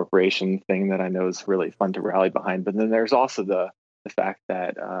with the corporation thing that I know is really fun to rally behind. But then there's also the fact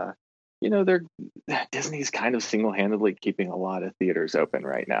that, Disney's kind of single-handedly keeping a lot of theaters open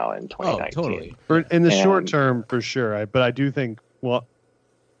right now in 2019. Oh, totally. In the short term, for sure. But I do think,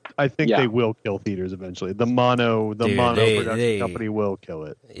 I think they will kill theaters eventually. The mono production company will kill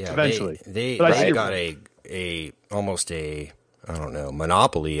it eventually. They got almost a I don't know,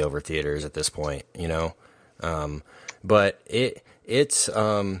 monopoly over theaters at this point, but it's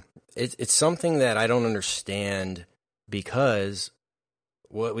something that I don't understand, because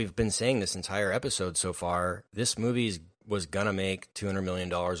what we've been saying this entire episode so far, this movie was gonna make $200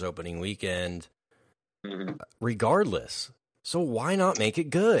 million opening weekend, regardless. So why not make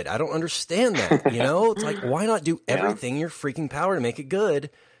it good? I don't understand that. It's like, why not do everything in your freaking power to make it good?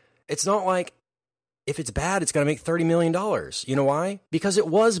 It's not like, if it's bad, it's going to make $30 million. You know why? Because it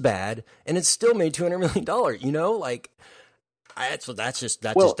was bad, and it still made $200 million. Like, that just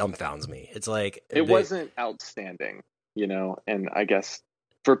dumbfounds me. It's like, it wasn't outstanding, and I guess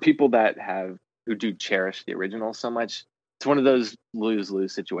for people who do cherish the original so much, it's one of those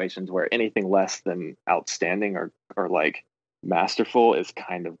lose-lose situations where anything less than outstanding or like masterful is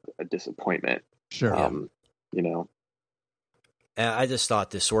kind of a disappointment. Sure. I just thought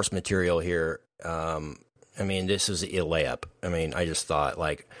the source material here, this is a layup. I just thought,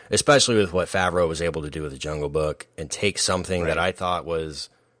 like, especially with what Favreau was able to do with the Jungle Book and take something that I thought was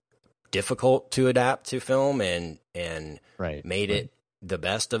difficult to adapt to film and made it the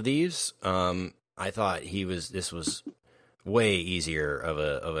best of these. I thought this was way easier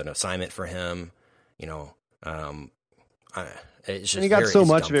of an assignment for him. It's just, and he got so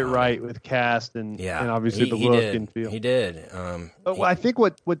much of it right with cast and obviously the look and feel. He did. But I think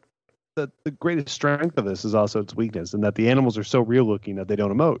what the greatest strength of this is also its weakness, and that the animals are so real looking that they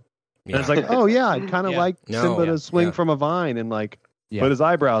don't emote. And it's like, I'd kind of like Simba to swing from a vine and like put his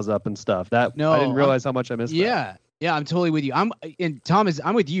eyebrows up and stuff. I didn't realize how much I missed that. Yeah, I'm totally with you. I'm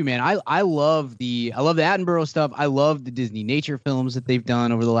with you, man. I love the Attenborough stuff. I love the Disney nature films that they've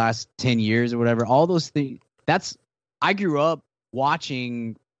done over the last 10 years or whatever. All those things. I grew up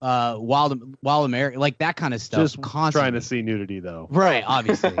watching Wild America, like that kind of stuff. Just constantly. Trying to see nudity though. Right,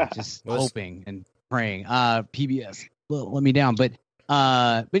 obviously. Just hoping and praying. PBS let me down. But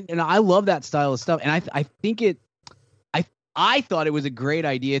I love that style of stuff. And I think I thought it was a great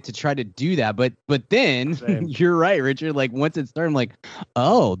idea to try to do that, but then you're right, Richard. Like, once it started, I'm like,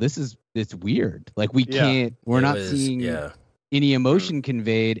 it's weird. Like, we're not seeing any emotion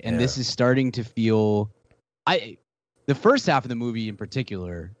conveyed, and this is starting to feel. The first half of the movie in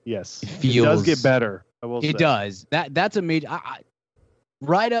particular, yes, it does get better. I will say. It does. That's a major.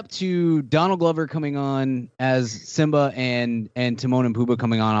 Right up to Donald Glover coming on as Simba and Timon and Pumbaa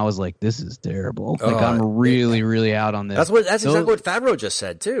coming on, I was like, this is terrible. Like, I'm really out on this. That's exactly what Favreau just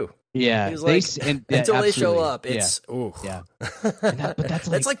said too. Yeah, he's like, until they show up, it's yeah. But that's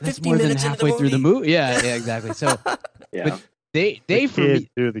like 15 minutes halfway through the movie. Yeah, exactly. So, but the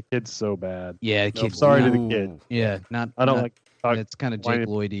kid's so bad. Yeah, the kid. Sorry to the kid. Yeah, I don't like. It's kind of Jake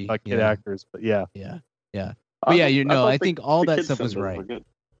Lloyd-y. Like kid actors, but yeah. But I think all that stuff was right.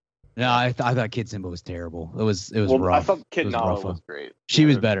 No, I thought Kid Simba was terrible. It was rough. I thought Kid Nala was great. She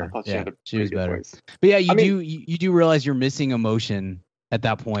was better. She was better. Voice. But yeah, you do realize you're missing emotion at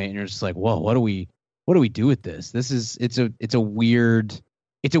that point, and you're just like, whoa, what do we do with this? It's a weird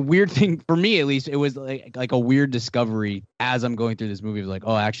thing for me, at least. It was like a weird discovery as I'm going through this movie. It was like,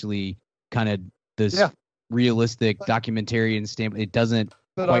 actually, kind of this realistic documentarian stamp. It doesn't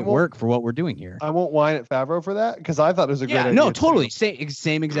quite work for what we're doing here. I won't whine at Favreau for that because I thought it was a great idea. No, totally.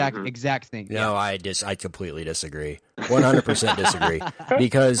 Same exact thing. No, I completely disagree. 100% disagree.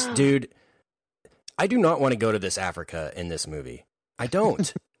 Because, dude, I do not want to go to this Africa in this movie. I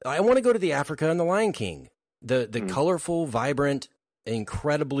don't. I want to go to the Africa in The Lion King. The colorful, vibrant,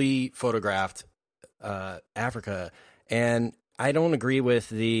 incredibly photographed Africa. And I don't agree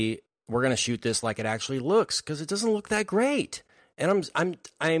with we're going to shoot this like it actually looks, because it doesn't look that great. And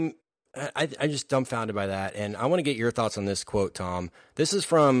I'm just dumbfounded by that. And I want to get your thoughts on this quote, Tom. This is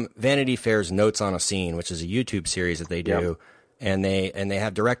from Vanity Fair's Notes on a Scene, which is a YouTube series that they do. Yeah. And they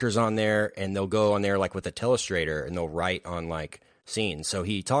have directors on there, and they'll go on there like with a telestrator, and they'll write on like scenes. So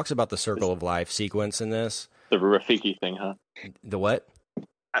he talks about the Circle of Life sequence in this. The Rafiki thing, huh? The what?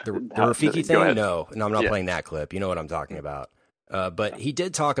 The Rafiki thing? No, I'm not playing that clip. You know what I'm talking about. But he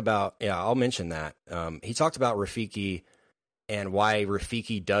did talk about, I'll mention that. He talked about Rafiki and why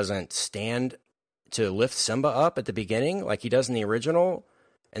Rafiki doesn't stand to lift Simba up at the beginning like he does in the original.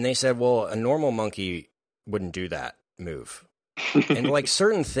 And they said, well, a normal monkey wouldn't do that move. And like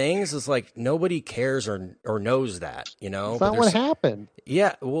certain things, it's like nobody cares or knows that, you know? That's not what happened.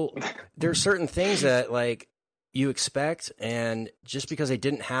 Yeah, well, there's certain things that like you expect, and just because they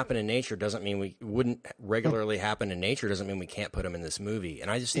didn't happen in nature doesn't mean we wouldn't regularly happen in nature, doesn't mean we can't put them in this movie.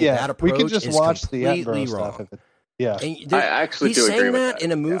 And I just think that approach we could just is watch completely the wrong. Yeah, and I actually he's do saying agree with that that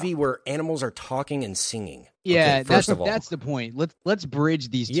in a movie where animals are talking and singing. Yeah, okay, first of all, that's the point. Let's bridge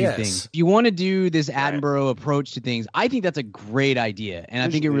these two things. If you want to do this Attenborough approach to things, I think that's a great idea, and I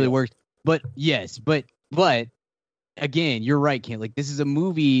think it really works. But but again, you're right, Kent. Like, this is a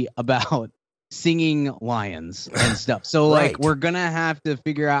movie about singing lions and stuff. So like we're gonna have to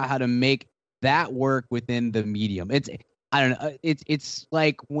figure out how to make that work within the medium. I don't know. It's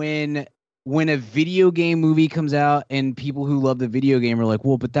like when a video game movie comes out and people who love the video game are like,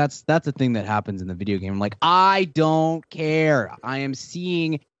 well, but that's a thing that happens in the video game. I'm like, I don't care. I am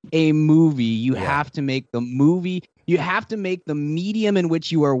seeing a movie. You have to make the movie. You have to make the medium in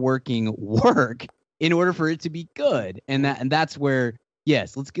which you are working work in order for it to be good. And that's where,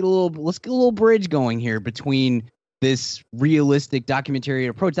 yes, let's get a little bridge going here between this realistic documentary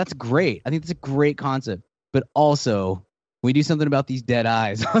approach. That's great. I think that's a great concept. But also, we do something about these dead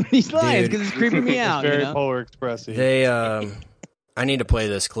eyes on these lions because it's creeping me out. It's very Polar Express-y. I need to play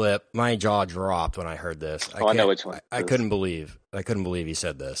this clip. My jaw dropped when I heard this. I know which one. I couldn't believe he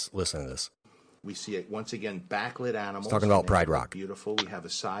said this. Listen to this. We see it once again, backlit animals. He's talking about Pride Rock. Beautiful. We have a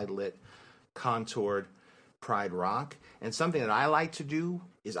side-lit, contoured Pride Rock. And something that I like to do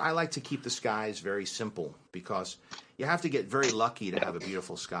is I like to keep the skies very simple, because you have to get very lucky to have a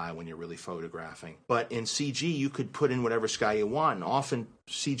beautiful sky when you're really photographing. But in CG, you could put in whatever sky you want. And often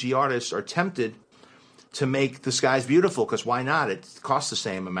CG artists are tempted to make the skies beautiful, because why not? It costs the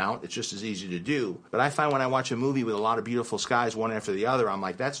same amount. It's just as easy to do. But I find when I watch a movie with a lot of beautiful skies, one after the other, I'm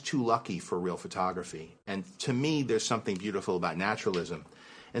like, that's too lucky for real photography. And to me, there's something beautiful about naturalism.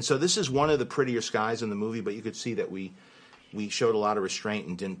 And so this is one of the prettier skies in the movie, but you could see that we showed a lot of restraint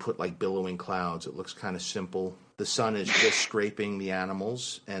and didn't put like billowing clouds. It looks kind of simple. The sun is just scraping the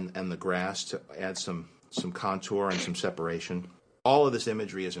animals and the grass to add some contour and some separation. All of this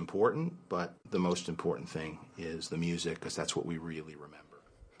imagery is important, but the most important thing is the music, because that's what we really remember.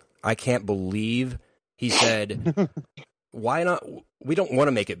 I can't believe he said, why not? We don't want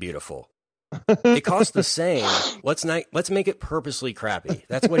to make it beautiful. It costs the same. Let's make it purposely crappy.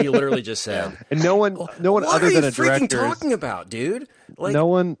 That's what he literally just said. And no one other than a director. What are you freaking talking about, dude? Like, no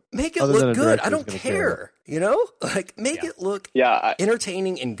one. Make it look good. I don't care. You know, like make it look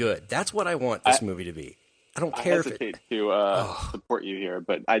entertaining and good. That's what I want this movie to be. I don't care if hesitate to support you here,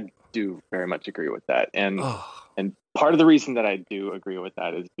 but I do very much agree with that. And part of the reason that I do agree with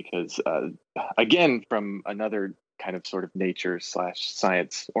that is because, again, from another kind of sort of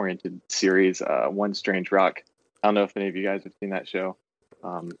nature/science oriented series, One Strange Rock. I don't know if any of you guys have seen that show.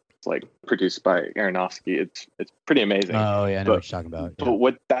 It's like produced by Aronofsky. It's pretty amazing. Oh yeah, I know what you're talking about. Yeah. But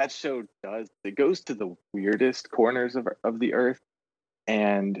what that show does, it goes to the weirdest corners of the earth,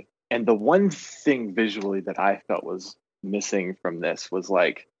 and the one thing visually that I felt was missing from this was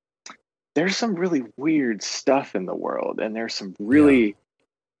like, there's some really weird stuff in the world, and there's some really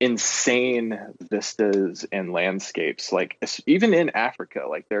insane vistas and landscapes. Like even in Africa,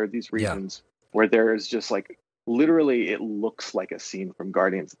 like there are these regions where there is just like literally it looks like a scene from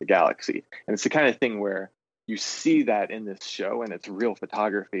Guardians of the Galaxy, and it's the kind of thing where you see that in this show and it's real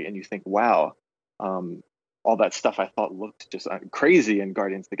photography, and you think, wow, all that stuff I thought looked just crazy in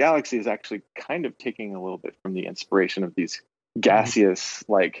Guardians of the Galaxy is actually kind of taking a little bit from the inspiration of these gaseous,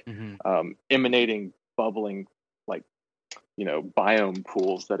 like emanating, bubbling, like biome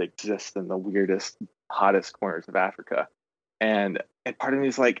pools that exist in the weirdest, hottest corners of Africa. And part of me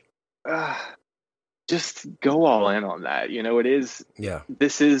is like, just go all in on that.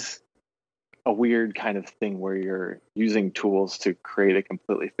 This is a weird kind of thing where you're using tools to create a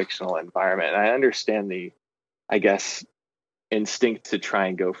completely fictional environment. And I understand the, I guess, instinct to try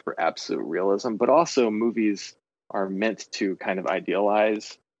and go for absolute realism, but also movies are meant to kind of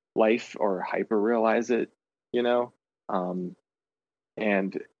idealize life or hyper realize it,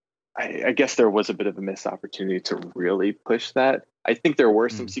 and I guess there was a bit of a missed opportunity to really push that. I think there were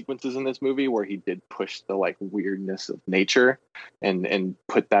some sequences in this movie where he did push the like weirdness of nature and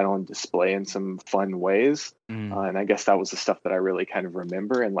put that on display in some fun ways. And I guess that was the stuff that I really kind of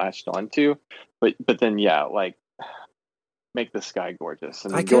remember and latched onto. But then, like, make the sky gorgeous.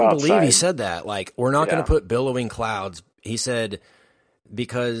 And I couldn't believe he said that. Like, we're not going to put billowing clouds. He said,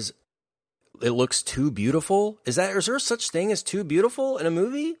 because it looks too beautiful. Is there such thing as too beautiful in a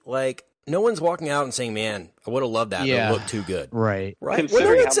movie? Like, no one's walking out and saying, "Man, I would have loved that. But it looked too good." Right.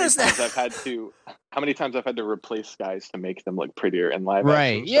 Considering how many times I've had to replace skies to make them look prettier in live action.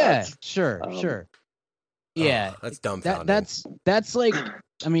 Right. Yeah. Sure. Yeah. That's dumbfounding. That's like,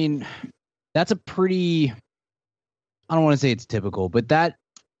 I mean, that's a pretty. I don't want to say it's typical, but that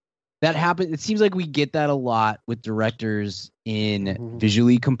happens. It seems like we get that a lot with directors in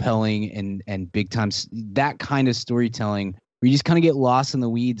visually compelling and big time, that kind of storytelling. We just kind of get lost in the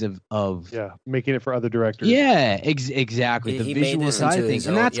weeds of making it for other directors. Yeah, exactly. The visual side of things,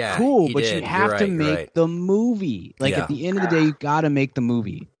 and that's cool. But you have to make the movie. Like at the end of the day, you got to make the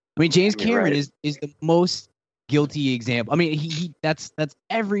movie. I mean, James Cameron is the most guilty example. I mean, he that's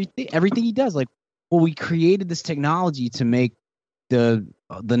everything he does. Like, well, we created this technology to make the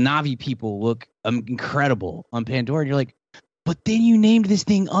Na'vi people look incredible on Pandora. And you're like, but then you named this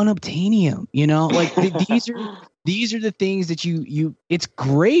thing Unobtainium. Like these are the things that you. It's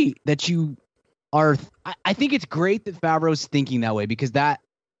great that you are. I think it's great that Favreau's thinking that way because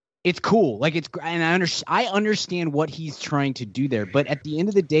it's cool. Like and I understand what he's trying to do there. But at the end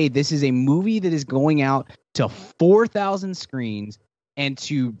of the day, this is a movie that is going out to 4,000 screens and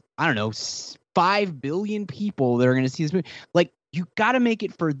to 5 billion people that are going to see this movie. Like, you got to make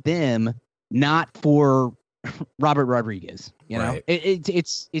it for them, not for Robert Rodriguez. Right.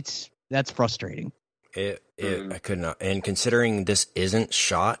 It's that's frustrating. I could not. And considering this isn't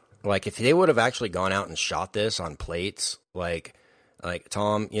shot, like if they would have actually gone out and shot this on plates, like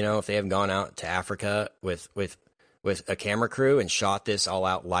Tom, if they have gone out to Africa with a camera crew and shot this all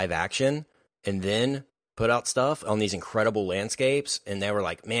out live action, and then put out stuff on these incredible landscapes, and they were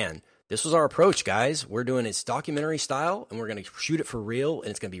like, man, this was our approach, guys. We're doing it documentary style, and we're going to shoot it for real, and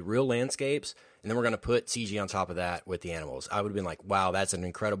it's going to be real landscapes, and then we're going to put CG on top of that with the animals. I would have been like, wow, that's an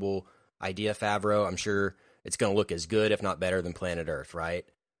incredible idea, Favreau. I'm sure it's going to look as good, if not better, than Planet Earth, right?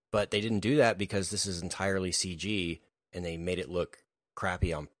 But they didn't do that because this is entirely CG, and they made it look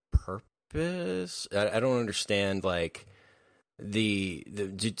crappy on purpose. I don't understand, like, to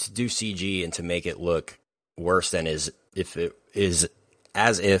do CG and to make it look worse than as if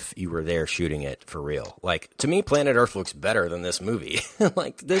you were there shooting it for real. Like, to me, Planet Earth looks better than this movie.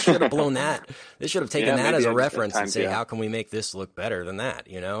 Like, they should have blown that. They should have taken that as a reference and say, how can we make this look better than that?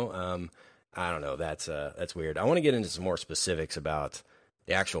 I don't know. That's weird. I want to get into some more specifics about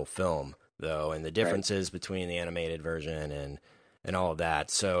the actual film, though, and the differences between the animated version and all of that.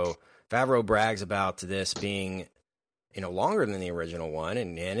 So Favreau brags about this being, longer than the original one,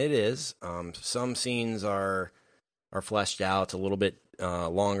 and it is. Some scenes are fleshed out a little bit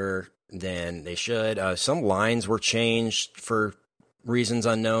longer than they should. Some lines were changed for reasons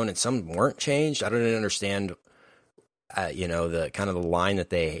unknown, and some weren't changed. I don't understand, the kind of the line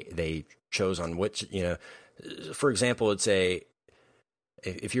that they chose on which, for example, it's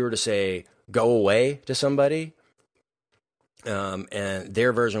if you were to say "go away" to somebody, and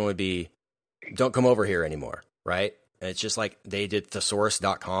their version would be "don't come over here anymore," right? And it's just like they did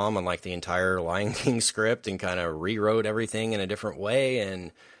thesaurus.com on like the entire Lion King script and kind of rewrote everything in a different way.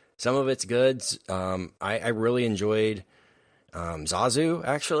 And some of it's good. I really enjoyed Zazu,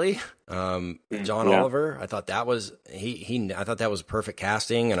 actually. John Oliver. I thought that was I thought that was perfect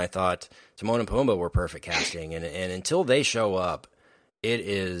casting, and I thought Timon and Pumbaa were perfect casting. And until they show up, it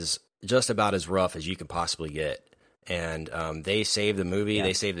is just about as rough as you can possibly get. And they saved the movie.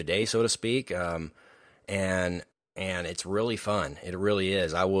 They saved the day, so to speak. And it's really fun. It really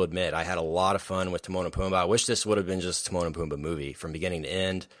is. I will admit, I had a lot of fun with Timon and Pumbaa. I wish this would have been just a Timon and Pumbaa movie from beginning to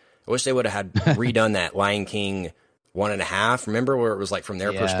end. I wish they would have had redone that Lion King 1.5. Remember where it was like from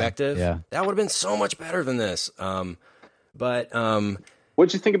their perspective? Yeah. That would have been so much better than this. But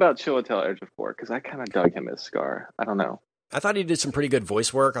what'd you think about Chiwetel Ejiofor? Because I kind of dug him as Scar. I don't know. I thought he did some pretty good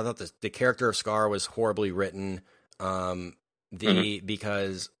voice work. I thought the character of Scar was horribly written.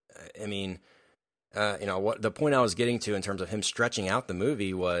 Because I mean, what the point I was getting to in terms of him stretching out the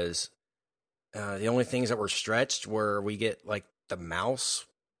movie was the only things that were stretched were we get like the mouse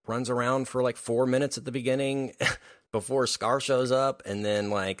runs around for like 4 minutes at the beginning before Scar shows up, and then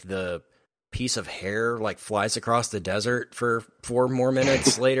like the piece of hair like flies across the desert for 4 more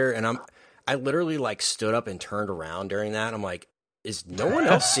minutes later, and I literally like stood up and turned around during that. I'm like, is no one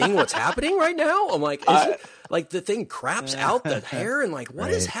else seeing what's happening right now? I'm like, like the thing craps out the hair and like, what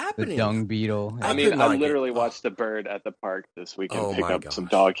is happening? The dung beetle. I literally watched a bird at the park this weekend pick up some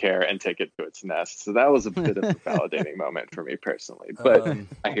dog hair and take it to its nest. So that was a bit of a validating moment for me personally. But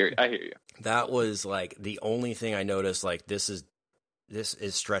I hear you. That was like the only thing I noticed. Like this is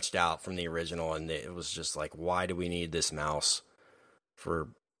stretched out from the original, and it was just like, why do we need this mouse for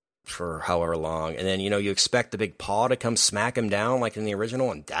however long? And then, you expect the big paw to come smack him down like in the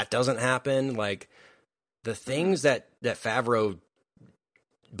original, and that doesn't happen. Like the things that Favreau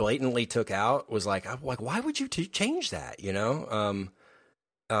blatantly took out was like why would you change that?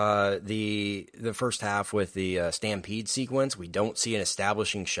 The first half with the stampede sequence, we don't see an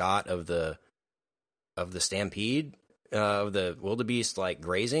establishing shot of the stampede of the wildebeest like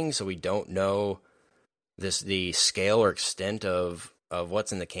grazing, so we don't know the scale or extent of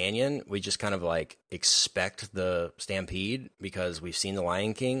what's in the canyon. We just kind of like expect the stampede because we've seen The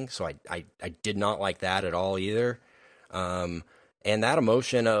Lion King. So I did not like that at all either. And that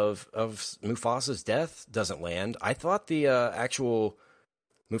emotion of Mufasa's death doesn't land. I thought the actual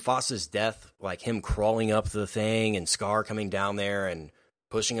Mufasa's death, like him crawling up the thing and Scar coming down there and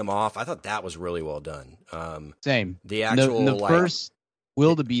pushing him off, I thought that was really well done. Same. The actual the first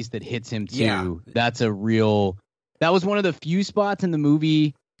wildebeest that hits him too. Yeah. That was one of the few spots in the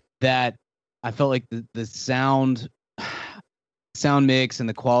movie that I felt like the sound mix and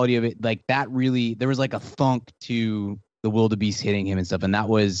the quality of it, like that really, there was like a thunk to the wildebeest hitting him and stuff, and that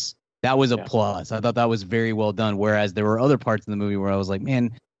was a plus. I thought that was very well done. Whereas there were other parts in the movie where I was like,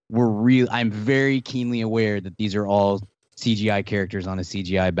 man, I'm very keenly aware that these are all CGI characters on a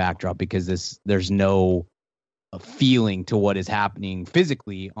CGI backdrop because there's no feeling to what is happening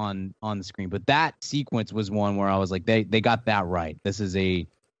physically on the screen. But that sequence was one where I was like, they got that right. This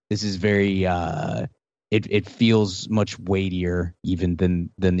is very it feels much weightier even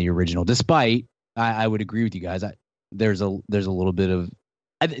than the original. Despite I would agree with you guys. There's a little bit of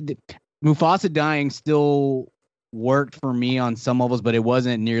Mufasa dying still worked for me on some levels, but it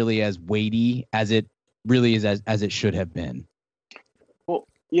wasn't nearly as weighty as it really is as it should have been. Well,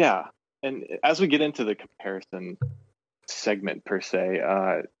 yeah. And as we get into the comparison segment per se,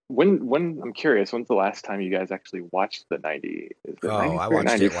 when I'm curious, when's the last time you guys actually watched the 90? Is it 93 I watched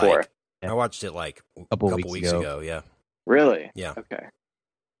 94? I watched it like a couple weeks ago. Yeah. Really? Yeah. Okay.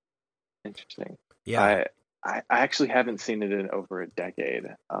 Interesting. Yeah. I actually haven't seen it in over a decade.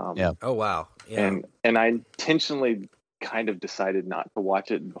 Yeah. Oh wow. Yeah. And I intentionally kind of decided not to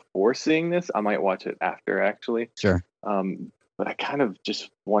watch it before seeing this. I might watch it after actually. Sure. But I kind of just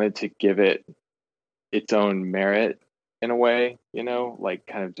wanted to give it its own merit in a way, like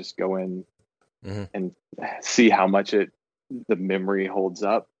kind of just go in and see how much the memory holds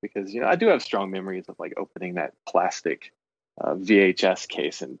up, because, I do have strong memories of like opening that plastic VHS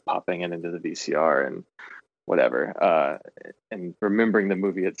case and popping it into the VCR and whatever, and remembering the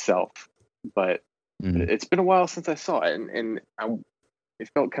movie itself. But it's been a while since I saw it, and it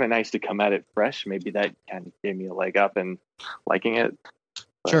felt kind of nice to come at it fresh. Maybe that kind of gave me a leg up in liking it.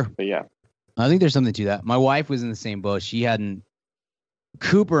 Sure. But yeah. I think there's something to that. My wife was in the same boat.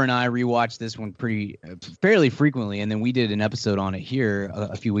 Cooper and I rewatched this one fairly frequently, and then we did an episode on it here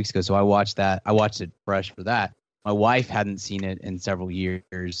a few weeks ago. So I watched that. I watched it fresh for that. My wife hadn't seen it in several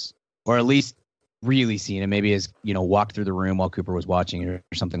years, or at least really seen it. Maybe as walked through the room while Cooper was watching it or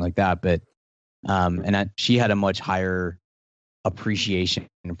something like that. But she had a much higher appreciation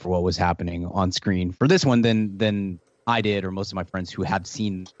for what was happening on screen for this one than I did, or most of my friends who have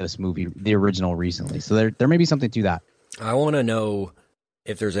seen this movie, the original, recently. So there may be something to that. I want to know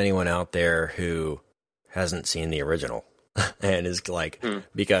if there's anyone out there who hasn't seen the original and is like,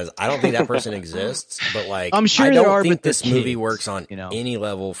 because I don't think that person exists, but like, I'm sure I there don't are, think but this they're movie kids, works on any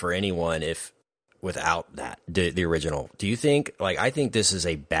level for anyone without that, the original. Do you think, like, I think this is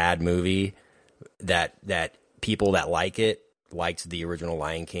a bad movie that people that like it liked the original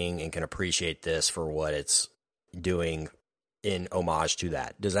Lion King and can appreciate this for what it's doing in homage to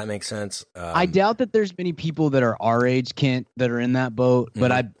that. Does that make sense? I doubt that there's many people that are our age, Kent, that are in that boat,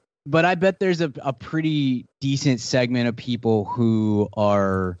 but I bet there's a pretty decent segment of people who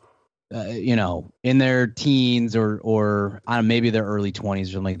are in their teens or I don't know, maybe their early 20s or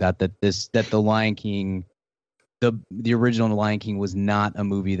something like that, that the Lion King, the original Lion King was not a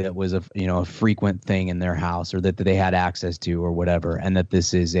movie that was a frequent thing in their house or that they had access to or whatever, and that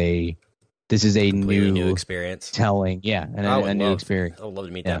this is a new experience telling, and a new experience. I would love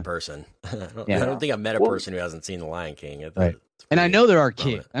to meet that person. I don't think I've met a person who hasn't seen The Lion King. Right. And I know there are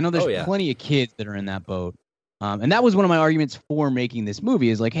kids. I know there's plenty of kids that are in that boat. And that was one of my arguments for making this movie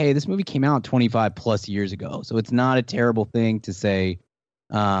is like, hey, this movie came out 25 plus years ago, so it's not a terrible thing to say,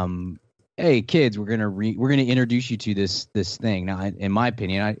 hey, kids, we're gonna introduce you to this thing. Now, in my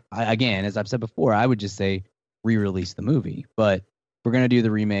opinion, I again, as I've said before, I would just say re-release the movie, but we're going to do the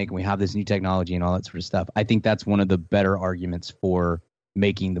remake and we have this new technology and all that sort of stuff. I think that's one of the better arguments for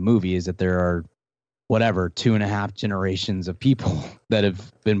making the movie is that there are 2.5 generations of people that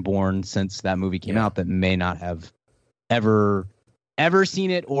have been born since that movie came out that may not have ever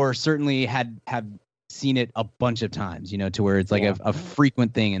seen it or certainly have seen it a bunch of times, to where it's like a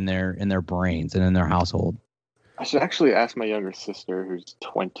frequent thing in their brains and in their household. I should actually ask my younger sister who's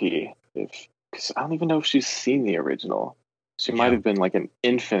 20 because I don't even know if she's seen the original. She might have been like an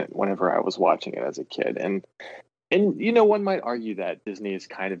infant whenever I was watching it as a kid. And one might argue that Disney is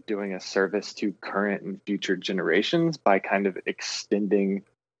kind of doing a service to current and future generations by kind of extending,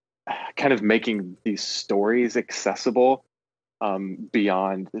 kind of making these stories accessible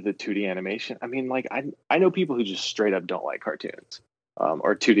beyond the 2D animation. I mean, like, I know people who just straight up don't like cartoons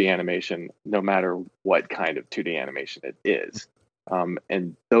or 2D animation, no matter what kind of 2D animation it is.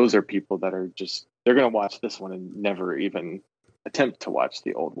 And those are people that are just, they're going to watch this one and never even attempt to watch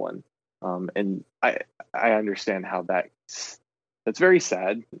the old one. And I understand how that's very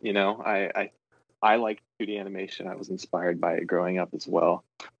sad. I like 2D animation. I was inspired by it growing up as well.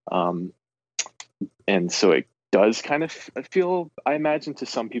 And so it does kind of feel, I imagine to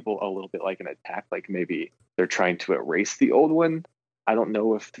some people, a little bit like an attack, like maybe they're trying to erase the old one. I don't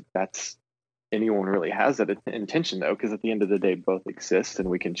know if that's anyone really has that intention though, because at the end of the day, both exist and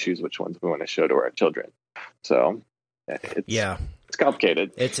we can choose which ones we want to show to our children. So it's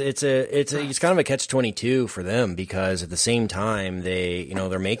complicated. It's kind of a catch-22 for them because at the same time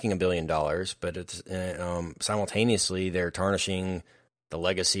they're making $1 billion, but it's simultaneously they're tarnishing the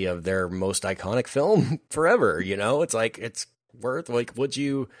legacy of their most iconic film forever. It's like it's worth like would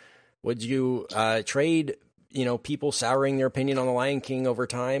you trade people souring their opinion on The Lion King over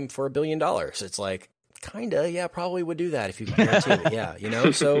time for $1 billion? It's like kinda probably would do that if you could guarantee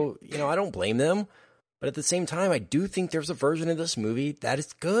it. So I don't blame them. But at the same time, I do think there's a version of this movie that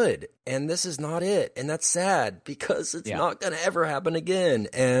is good, and this is not it, and that's sad because it's not going to ever happen again.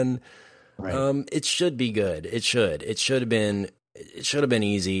 And it should be good. It should have been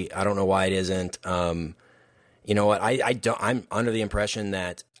easy. I don't know why it isn't. You know what? I'm under the impression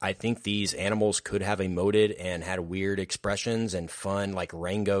that I think these animals could have emoted and had weird expressions and fun, like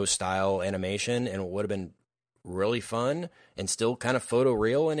Rango style animation, and it would have been really fun and still kind of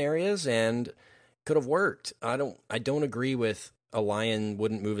photoreal in areas and could have worked. I don't agree with a lion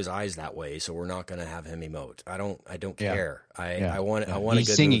wouldn't move his eyes that way, so we're not going to have him emote. I don't care. I want a good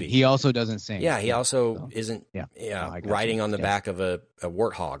singing. movie. He also doesn't sing. Yeah, he also isn't riding on the back of a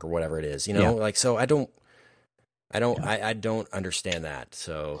warthog or whatever it is. So I don't understand that.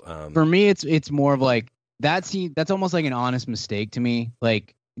 So for me, it's more of like that scene. That's almost like an honest mistake to me.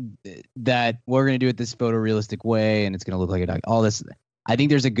 Like that we're going to do it this photorealistic way, and it's going to look like all this. I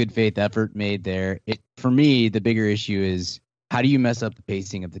think there's a good faith effort made there. For me, the bigger issue is how do you mess up the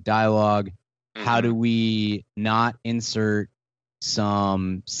pacing of the dialogue? Mm-hmm. How do we not insert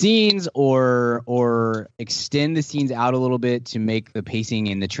some scenes or extend the scenes out a little bit to make the pacing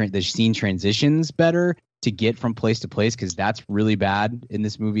and the scene transitions better to get from place to place? Because that's really bad in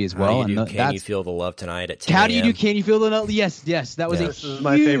this movie as well. Can you feel the love tonight at 10 How do you do Can You Feel the Love? Yes. That was This is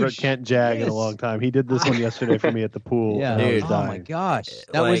my favorite Kent Jag in a long time. He did this one yesterday for me at the pool. Yeah, dude. Oh my gosh,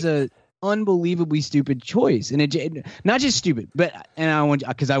 that was a unbelievably stupid choice, and it not just stupid, but I want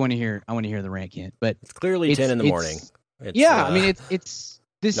to hear the rant, Kent. But it's clearly 10 in the morning. It's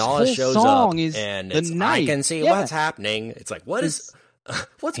this Nala whole shows song up is and the night. I can see what's happening. It's like what's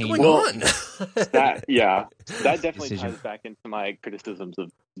going on? That definitely ties back into my criticisms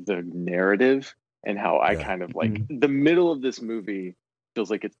of the narrative and how I kind of like the middle of this movie feels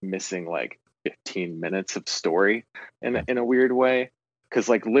like it's missing like 15 minutes of story in a weird way. Because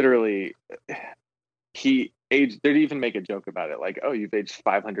like literally, they'd even make a joke about it, like, "Oh, you've aged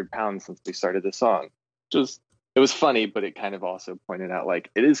 500 pounds since we started the song." It was funny, but it kind of also pointed out like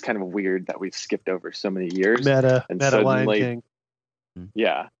it is kind of weird that we've skipped over so many years. Meta suddenly, Lion King.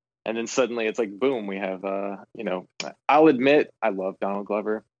 Yeah, and then suddenly it's like boom, we have I'll admit I love Donald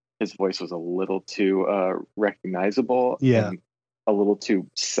Glover his voice was a little too recognizable, Yeah. and a little too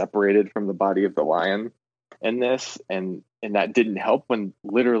separated from the body of the lion in this, and that didn't help when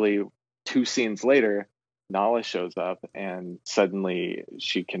literally 2 scenes later Nala shows up and suddenly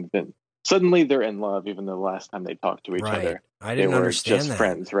suddenly they're in love, even though the last time they talked to each other I didn't they were understand just that.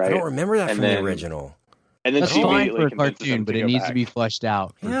 friends, right? I don't remember that And from then- the original. And then That's she fine immediately for a convinces him cartoon, but it go needs to back. be fleshed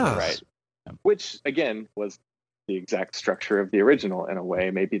out. Yeah. Right. Which again was the exact structure of the original in a way.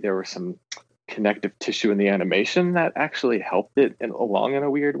 Maybe there was some connective tissue in the animation that actually helped it along in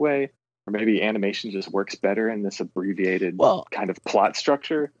a weird way, or maybe animation just works better in this abbreviated kind of plot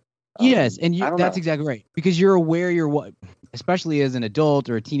structure. Yes, and I don't that's know. exactly right, because you're aware especially as an adult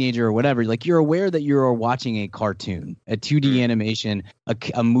or a teenager or whatever, like you're aware that you're watching a cartoon, a 2D animation,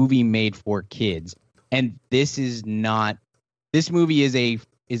 a movie made for kids, and this movie is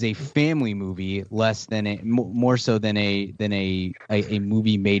a family movie more so than a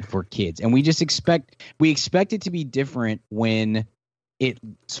movie made for kids, and we expect it to be different when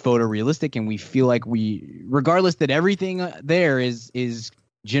it's photorealistic, and we feel like regardless that everything there is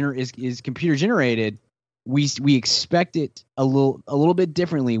computer generated, we expect it a little bit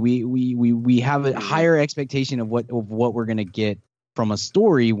differently. We have a higher expectation of what we're going to get from a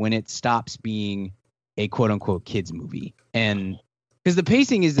story when it stops being a quote unquote kids movie, and because the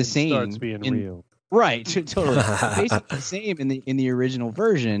pacing is the same, starts being real, right? Totally, the pacing is the same in the original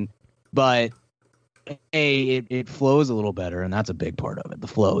version, but it flows a little better, and that's a big part of it. The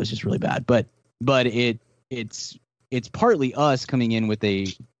flow is just really bad, but it's partly us coming in with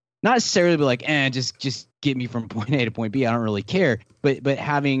not necessarily be like, just get me from point A to point B. I don't really care, but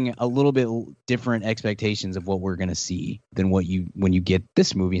having a little bit different expectations of what we're going to see than when you get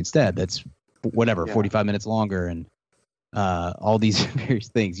this movie instead. That's 45 minutes longer, and all these various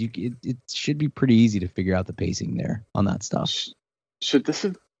things. It should be pretty easy to figure out the pacing there on that stuff. Should this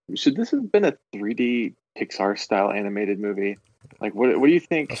have been a 3D Pixar style animated movie? Like, what do you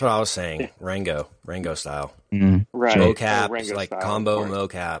think? That's what I was saying. Rango style. Mm-hmm. Right. Mocap, Rango like style, combo of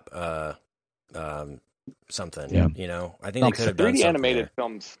course. mocap, something. Yeah. You know, I think they could have done 3D something animated there.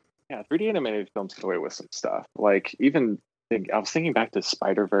 films. Yeah, 3D animated films get away with some stuff. Like I was thinking back to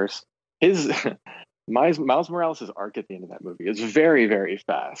Spider-Verse. His Miles Morales' arc at the end of that movie is very, very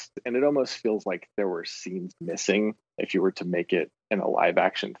fast, and it almost feels like there were scenes missing if you were to make it in a live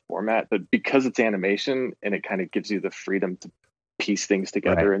action format. But because it's animation and it kind of gives you the freedom to piece things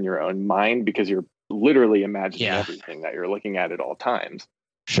together in your own mind, because you're literally imagining everything that you're looking at all times.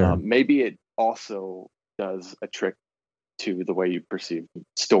 Sure. Maybe it also does a trick to the way you perceive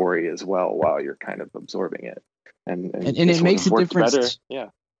story as well while you're kind of absorbing it, and it makes a difference.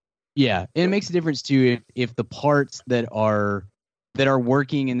 Better. Yeah, and it makes a difference too if the parts that are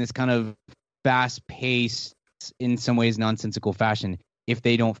working in this kind of fast-paced, in some ways nonsensical fashion, if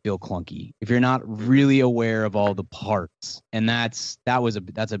they don't feel clunky, if you're not really aware of all the parts, and that's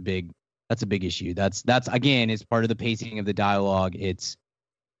a big issue. That's again, is part of the pacing of the dialogue. It's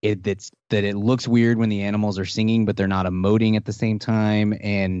that it looks weird when the animals are singing, but they're not emoting at the same time,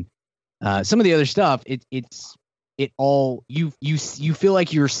 and some of the other stuff. You feel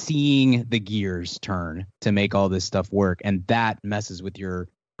like you're seeing the gears turn to make all this stuff work, and that messes with your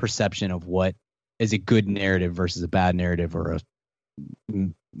perception of what is a good narrative versus a bad narrative, or a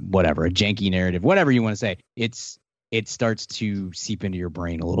janky narrative, whatever you want to say. It starts to seep into your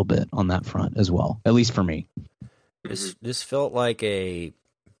brain a little bit on that front as well, at least for me. This felt like a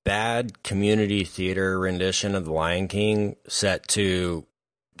bad community theater rendition of The Lion King set to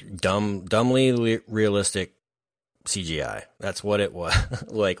dumbly realistic CGI. That's what it was.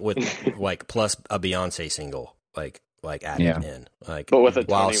 with plus a Beyonce single, added in, but with a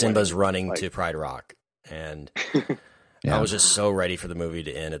while Tony Simba's winning, running to Pride Rock, and I was just so ready for the movie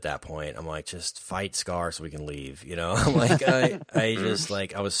to end at that point. I'm like, just fight Scar so we can leave. You know, I'm like, I just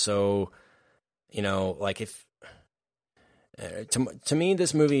I was so, if. To me,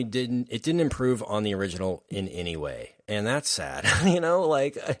 this movie didn't improve on the original in any way, and that's sad.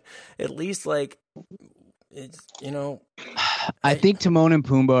 At least it's I think Timon and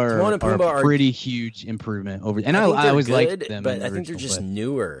Pumbaa are a pretty huge improvement over, and I always liked them, but I think they're just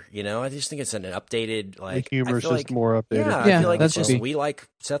newer. I just think it's an updated the humor's just more updated. Yeah, I feel like it's just we like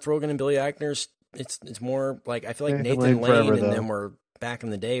Seth Rogen and Billy Eichner's. It's more like I feel like Nathan Lane and them were. Back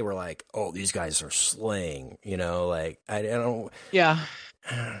in the day, we're like, oh, these guys are slaying, I don't. Yeah.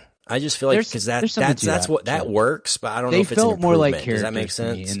 I just feel like because that's what that works, but I don't know if it's an improvement. More like characters. Does that make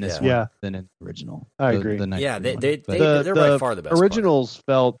sense? In this one than in the original. I agree. They're by far the best. Originals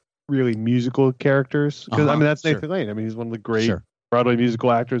felt really musical characters because that's Nathan Lane. He's one of the great Broadway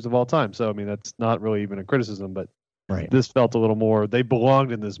musical actors of all time. So that's not really even a criticism, but Right. This felt a little more. They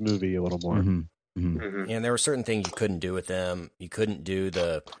belonged in this movie a little more. And there were certain things you couldn't do with them. You couldn't do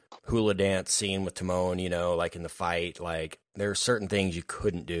the hula dance scene with Timon, like in the fight. Like there are certain things you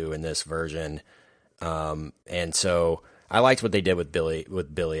couldn't do in this version. And so I liked what they did with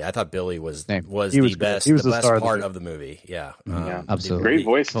Billy. I thought Billy was the best, he was the the best star part of of the movie. Yeah. Absolutely. Great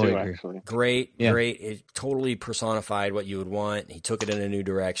voice Totally too, agree. actually. Great. It totally personified what you would want. He took it in a new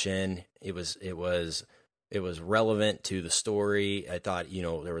direction. It was relevant to the story. I thought,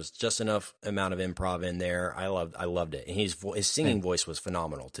 there was just enough amount of improv in there. I loved it. And his singing voice was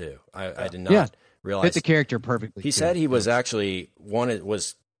phenomenal too. I did not realize fit the character perfectly. He said he was actually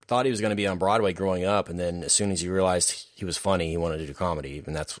thought he was going to be on Broadway growing up, and then as soon as he realized he was funny, he wanted to do comedy,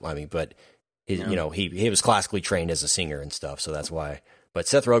 and but he was classically trained as a singer and stuff, so that's why. But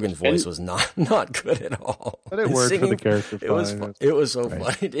Seth Rogen's voice was not good at all. But it worked for the character. It was so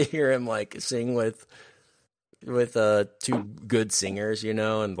funny to hear him sing with two good singers,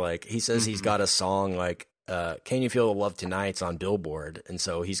 and he says he's got a song Can You Feel the Love Tonight's on Billboard, and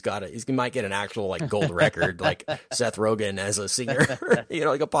so he might get an actual gold record like Seth Rogen as a singer,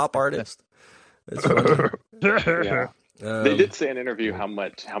 like a pop artist. It's funny. Yeah. They did say in an interview how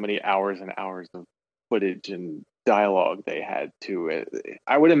many hours and hours of footage and dialogue they had to it.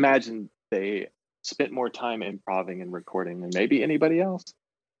 I would imagine they spent more time improving and recording than maybe anybody else.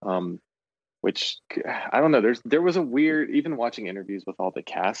 Which I don't know. There was a weird, even watching interviews with all the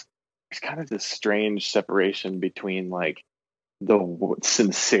cast, there's kind of this strange separation between the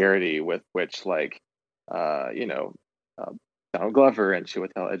sincerity with which Donald Glover and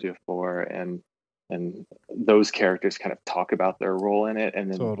Chiwetel Ejiofor and those characters kind of talk about their role in it,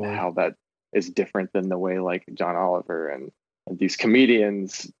 and then how that is different than the way John Oliver and these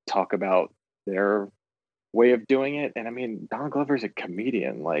comedians talk about their way of doing it. And I mean, Donald Glover's a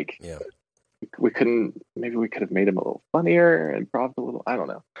comedian. We could have made him a little funnier and improv a little. I don't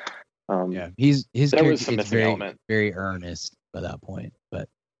know. His there was character some is missing element. very earnest by that point. But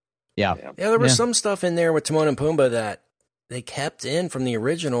there was some stuff in there with Timon and Pumbaa that they kept in from the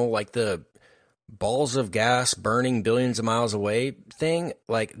original, like the balls of gas burning billions of miles away thing.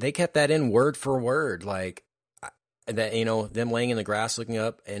 They kept that in word for word, that them laying in the grass looking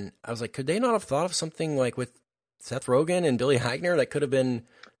up. And I was like, could they not have thought of something with Seth Rogen and Billy Eichner that could have been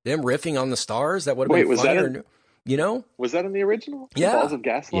them riffing on the stars? That would have been funnier. Was that in the original? Yeah. The Balls of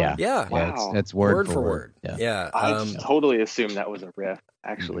Gas line? Yeah. Wow. That's word for word. Yeah. I totally assumed that was a riff,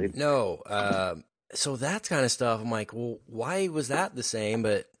 actually. No. So that kind of stuff, I'm like, well, why was that the same?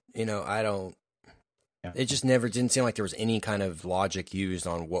 But, I don't. Yeah. It just never didn't seem like there was any kind of logic used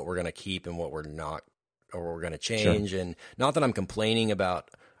on what we're going to keep and what we're not, or what we're going to change. Sure. And not that I'm complaining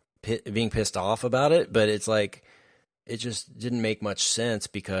about being pissed off about it, but it's it just didn't make much sense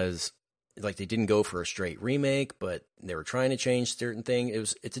because they didn't go for a straight remake, but they were trying to change certain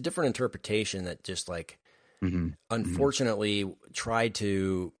things. It's a different interpretation that just unfortunately tried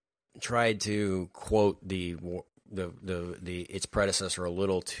to quote the its predecessor a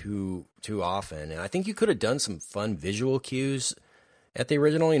little too often. And I think you could have done some fun visual cues at the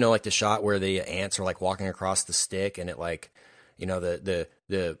original, like the shot where the ants are walking across the stick and it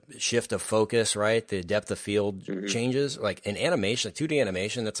the shift of focus, right? The depth of field changes, in animation, 2D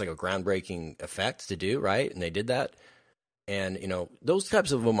animation, that's a groundbreaking effect to do, right? And they did that. And, those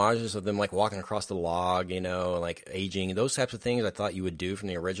types of homages of them walking across the log, aging, those types of things I thought you would do from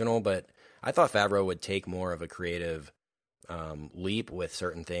the original, but I thought Favreau would take more of a creative leap with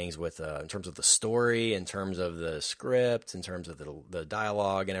certain things, in terms of the story, in terms of the script, in terms of the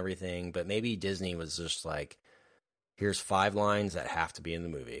dialogue and everything. But maybe Disney was just here's 5 lines that have to be in the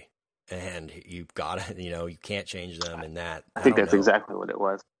movie, and you've got to, you can't change them. And that I think that's exactly what it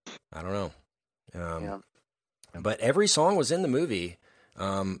was. I don't know. But every song was in the movie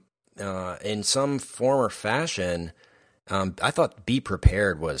in some form or fashion. I thought "Be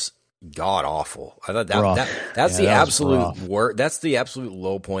Prepared" was god awful. I thought that's the absolute word. That's the absolute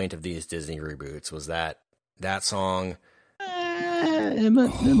low point of these Disney reboots. Was that song?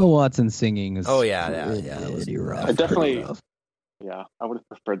 Emma Watson singing is pretty rough. I definitely, I would have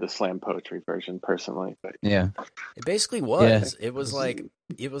preferred the slam poetry version personally, but it basically was. Yeah. It was like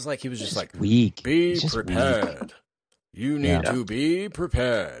he was just weak. Be prepared. Weak. You need to be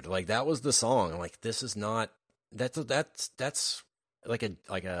prepared. That was the song. This is not. That's like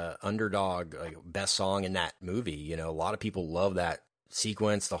a underdog best song in that movie. A lot of people love that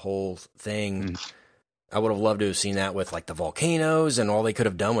sequence, the whole thing. I would have loved to have seen that with the volcanoes and all they could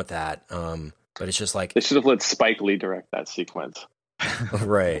have done with that. But it's just they should have let Spike Lee direct that sequence.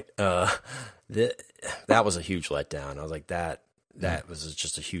 Right. That was a huge letdown. I was like, that was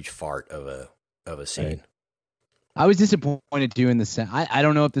just a huge fart of a scene. I was disappointed too in the sound. I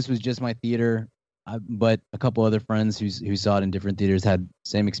don't know if this was just my theater, but a couple other friends who saw it in different theaters had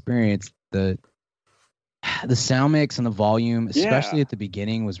same experience. The sound mix and the volume, especially at the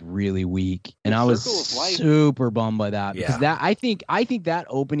beginning, was really weak, and I was super bummed by that because that I think that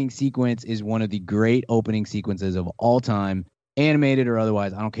opening sequence is one of the great opening sequences of all time, animated or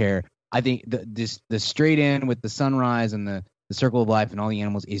otherwise. I don't care. I think the straight in with the sunrise and the circle of life and all the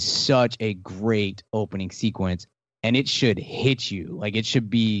animals is such a great opening sequence, and it should hit you. Like, it should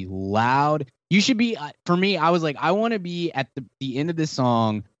be loud. You should be, for me, I was like, I want to be at the end of this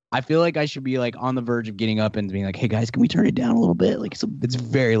song. I feel like I should be like on the verge of getting up and being like, hey guys, can we turn it down a little bit? Like, it's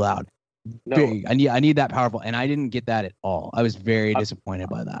very loud. No. I need that powerful, and I didn't get that at all. I was very disappointed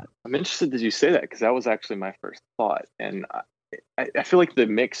by that. I'm interested that you say that, because that was actually my first thought, and I feel like the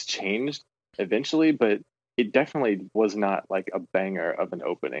mix changed eventually, but it definitely was not like a banger of an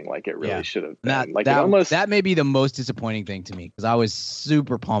opening like it really should have been. That may be the most disappointing thing to me, because I was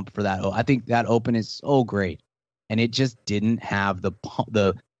super pumped for that. I think that open is so great, and it just didn't have the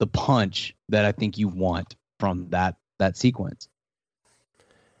punch that I think you want from that sequence.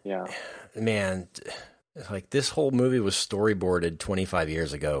 Yeah, man, like, this whole movie was storyboarded 25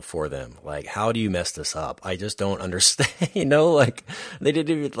 years ago for them. Like, how do you mess this up? I just don't understand. Like, they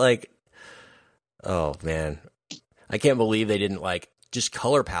didn't even, like, oh man, I can't believe they didn't, like, just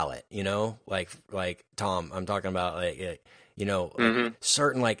color palette, like Tom, I'm talking about, like, like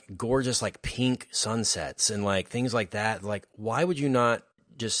certain, like, gorgeous, like, pink sunsets and, like, things like that. Like, why would you not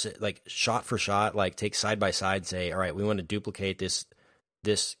just, like, shot for shot, like, take side by side, say, all right, we want to duplicate this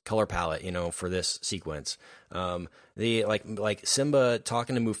color palette, for this sequence. The like Simba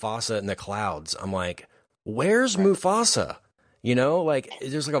talking to Mufasa in the clouds. I'm like, where's Mufasa? Like,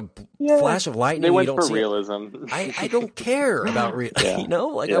 there's like a flash of lightning. They went you don't for see realism. I don't care about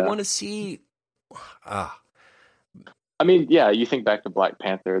I want to see. I mean, you think back to Black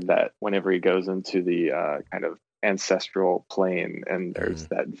Panther, that whenever he goes into the kind of ancestral plane, and there's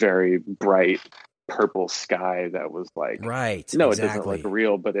that very bright purple sky that was like, right, no, exactly. It doesn't look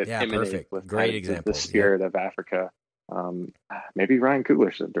real, but it emanates with great example, the spirit of Africa. Maybe Ryan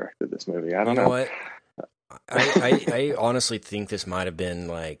Coogler should have directed this movie. I don't know. What? I honestly think this might have been,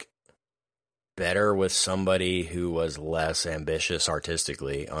 like, better with somebody who was less ambitious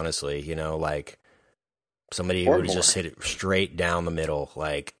artistically, honestly, like somebody who would just hit it straight down the middle.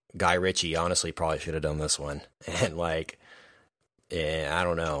 Like, Guy Ritchie honestly probably should have done this one. And, like, I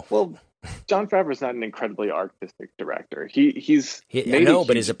don't know. Well, Jon Favreau's not an incredibly artistic director. He's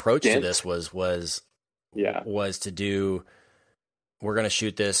but his approach to this was to do, we're going to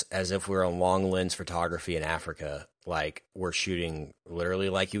shoot this as if we're on long lens photography in Africa. Like, we're shooting literally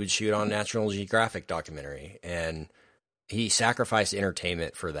like you would shoot on National Geographic documentary. And he sacrificed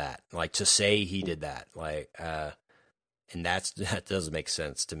entertainment for that. Like, to say he did that, like, and that doesn't make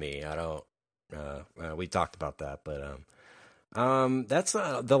sense to me. I don't, we talked about that, but, that's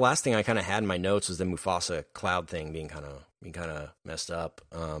the last thing I kind of had in my notes was the Mufasa cloud thing being kind of messed up.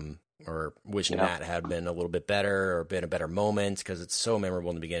 Or wishing that had been a little bit better or been a better moment, because it's so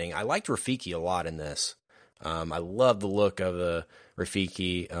memorable in the beginning. I liked Rafiki a lot in this. I love the look of the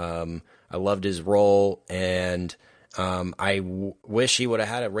Rafiki. I loved his role, and I wish he would have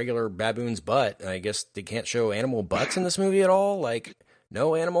had a regular baboon's butt. I guess they can't show animal butts in this movie at all. Like,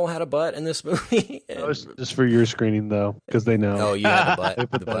 no animal had a butt in this movie. That was just for your screening, though, because they know. Oh, you had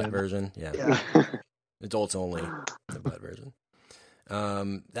the butt version? Yeah. Adults only, the butt version.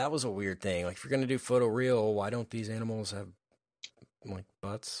 That was a weird thing. Like, if you're going to do photoreal, why don't these animals have, like,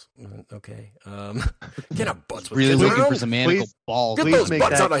 butts? Okay. Can't have butts with really kids looking around. for some mandible balls. Get those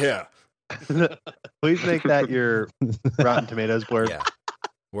butts out of here. Please make that your Rotten Tomatoes blurb. Yeah.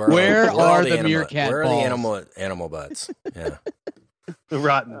 Where are the meerkat Where are balls? the animal butts? Yeah.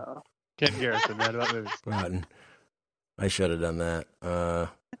 Rotten. Ken Garrison, Mad About Movies. Rotten. I should have done that.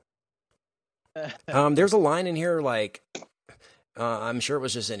 There's a line in here, like, I'm sure it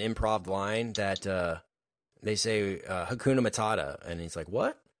was just an improv line that they say Hakuna Matata, and he's like,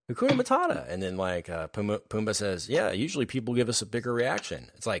 "What? Hakuna Matata?" And then, like, Pumbaa says, "Yeah, usually people give us a bigger reaction."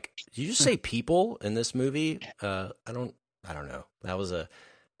 It's like, did you just say people in this movie? I don't know.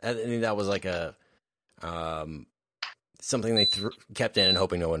 I think that was like a something they kept in and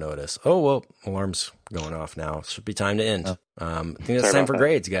hoping no one noticed. Oh, well, alarm's going off now. It should be time to end. I think it's time for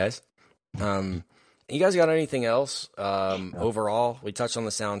grades, guys. You guys got anything else? Overall, we touched on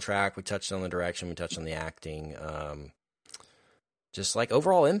the soundtrack, we touched on the direction, we touched on the acting. Just like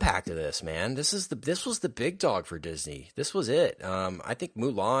overall impact of this, man. This was the big dog for Disney. This was it. I think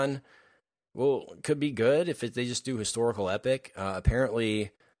Mulan could be good if they just do historical epic. Apparently,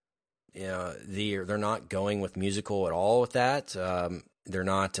 they're not going with musical at all with that. They're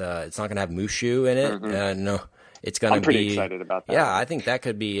not. It's not going to have Mushu in it. Mm-hmm. No, it's going to be. I'm pretty excited about that. Yeah, I think that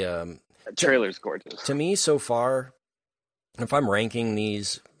could be. The trailer's gorgeous. To me, so far, if I'm ranking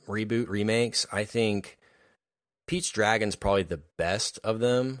these reboot remakes, I think Pete's Dragon's probably the best of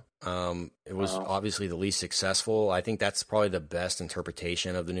them. It was obviously the least successful. I think that's probably the best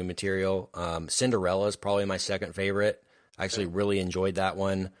interpretation of the new material. Cinderella is probably my second favorite. I actually really enjoyed that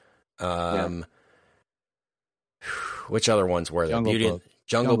one. Which other ones were there?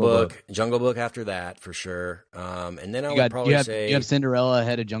 Jungle Book after that for sure. And then I would probably say you have Cinderella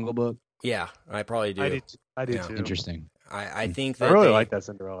ahead of Jungle Book. Yeah, I probably do. I do too. Interesting. I think that I really like that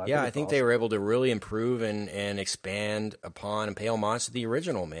Cinderella. I think they were able to really improve and expand upon and pay homage to the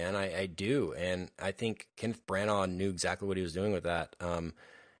original, man. I do. And I think Kenneth Branagh knew exactly what he was doing with that.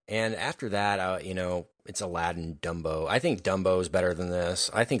 And after that, it's Aladdin, Dumbo. I think Dumbo is better than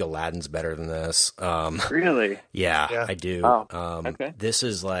this. I think Aladdin's better than this. Really? Yeah, I do. Okay. This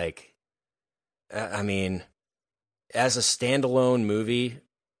is like, I mean, as a standalone movie,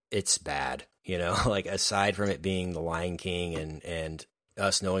 it's bad. Like aside from it being The Lion King and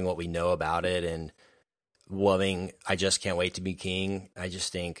us knowing what we know about it and loving I Just Can't Wait to Be King, I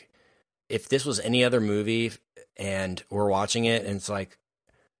just think if this was any other movie and we're watching it and it's like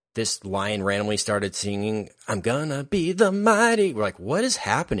this lion randomly started singing, I'm gonna be the mighty, we're like, what is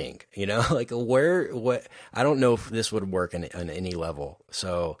happening? Like what? I don't know if this would work on any level.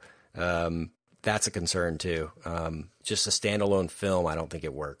 So that's a concern too. Just a standalone film, I don't think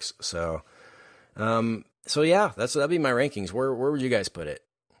it works. So yeah, that'd be my rankings. Where would you guys put it,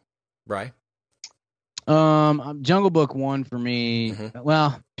 Bri? Jungle Book 1 for me. Mm-hmm.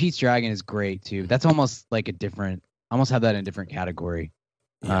 Well, Pete's Dragon is great too. That's almost like I almost have that in a different category.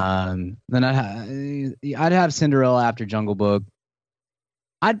 Yeah. Then I'd have Cinderella after Jungle Book.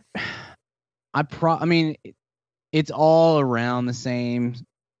 It's all around the same.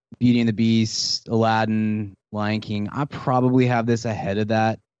 Beauty and the Beast, Aladdin, Lion King. I probably have this ahead of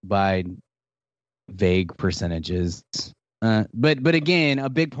that by vague percentages. But again, a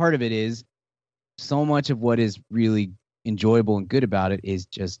big part of it is so much of what is really enjoyable and good about it is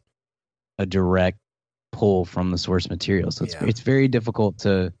just a direct pull from the source material. So it's very difficult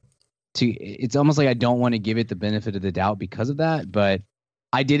to it's almost like I don't want to give it the benefit of the doubt because of that, but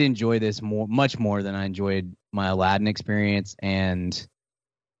I did enjoy this much more than I enjoyed my Aladdin experience. And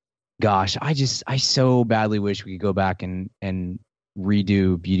gosh, I so badly wish we could go back and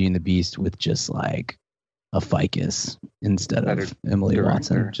redo Beauty and the Beast with just like a ficus instead of Emily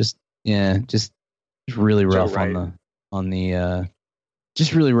Watson. Just really rough on the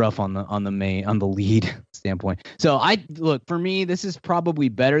lead standpoint. So for me, this is probably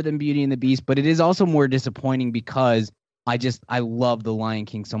better than Beauty and the Beast, but it is also more disappointing because I love The Lion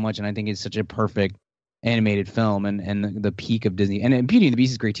King so much, and I think it's such a perfect animated film and the peak of Disney. And Beauty and the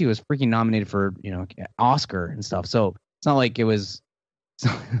Beast is great too. It was freaking nominated for Oscar and stuff. So it's not like it's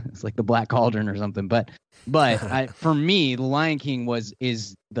like the Black Cauldron or something. But for me, The Lion King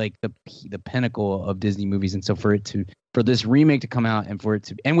is like the pinnacle of Disney movies. And so for this remake to come out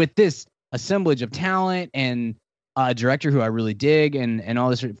and with this assemblage of talent and a director who I really dig and all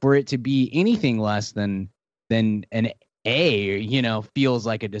this, for it to be anything less than an A, feels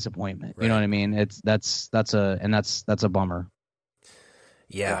like a disappointment. Right. You know what I mean? That's a bummer.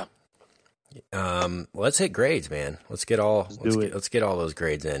 Yeah. Let's hit grades, man. Let's get all those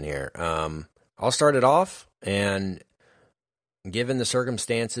grades in here. I'll start it off, and given the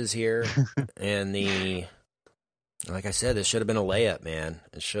circumstances here and like I said, this should have been a layup, man.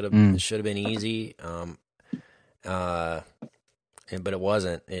 It should have been easy. But it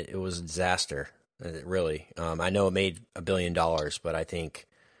wasn't. It was a disaster. Really. I know it made $1 billion, but I think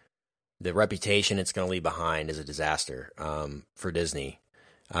the reputation it's going to leave behind is a disaster for Disney.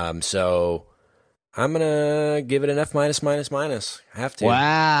 So I'm going to give it an F minus. I have to.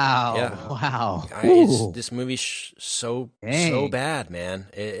 Wow. Yeah. Wow. This movie's so bad, man.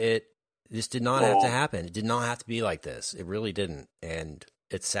 This did not have to happen. It did not have to be like this. It really didn't. And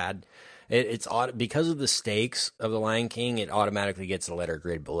it's sad. It's odd because of the stakes of The Lion King. It automatically gets a letter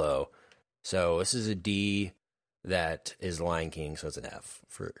grade below. So this is a D that is Lion King, so it's an F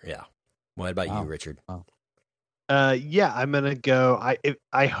for. What about you, Richard? Wow. I'm gonna go.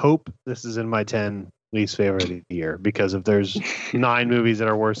 I hope this is in my 10 least favorite of the year, because if there's 9 movies that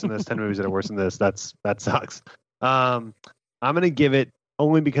are worse than this, 10 movies that are worse than this, that sucks. I'm gonna give it,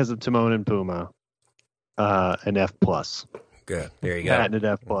 only because of Timon and Pumbaa, an F plus. Good. There you go. Patented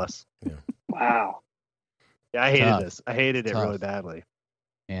F plus. Yeah. Wow. Yeah, I hated this. I hated it really badly.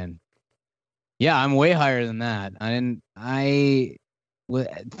 And yeah, I'm way higher than that.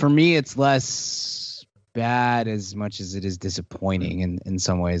 for me, it's less bad as much as it is disappointing in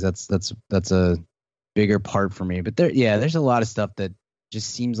some ways. That's a bigger part for me. But there's a lot of stuff that just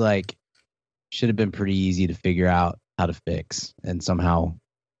seems like should have been pretty easy to figure out how to fix, and somehow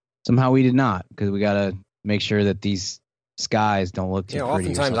we did not, because we got to make sure that these skies don't look too pretty.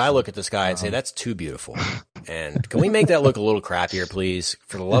 Oftentimes I look at the sky and say, that's too beautiful. And can we make that look a little crappier, please?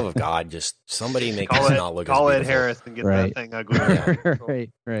 For the love of God, just somebody make this not look as beautiful. Call Ed Harris and get that thing ugly.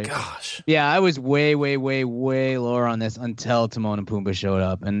 Right. Gosh. Yeah, I was way lower on this until Timon and Pumbaa showed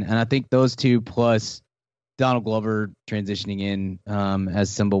up. And I think those two plus Donald Glover transitioning in as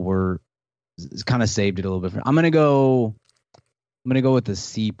Simba were kind of saved it a little bit. I'm gonna go with a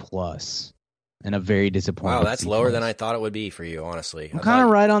C+. And a very disappointing. Wow, that's C+. lower than I thought it would be for you, honestly. I'm kind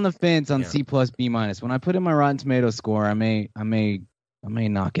of right on the fence on C+, B-. When I put in my Rotten Tomatoes score, I may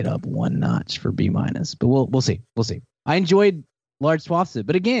knock it up one notch for B-, but we'll see. I enjoyed large swaths of it,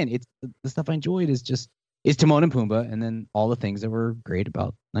 but again, it's the stuff I enjoyed is Timon and Pumbaa, and then all the things that were great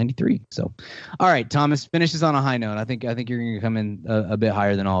about '93. So, all right, Thomas, finish this on a high note. I think you're going to come in a bit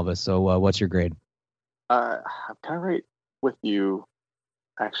higher than all of us. So, what's your grade? I'm kind of right with you,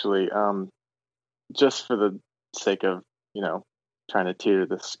 actually. Just for the sake of, trying to teeter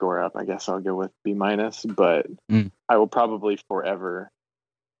the score up, I guess I'll go with B-, but I will probably forever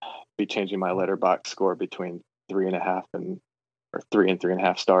be changing my Letterboxd score between 3.5 or 3 and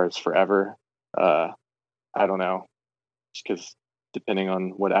 3.5 stars forever. I don't know, just because depending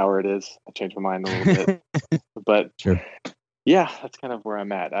on what hour it is, I change my mind a little bit. But sure. Yeah, that's kind of where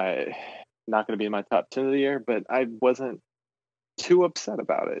I'm at. I'm not going to be in my top 10 of the year, but I wasn't too upset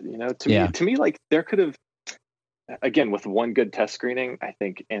about it. To me, like, there could have, again, with one good test screening, I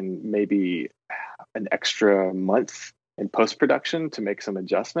think, and maybe an extra month in post-production to make some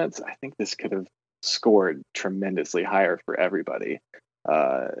adjustments, I think this could have scored tremendously higher for everybody.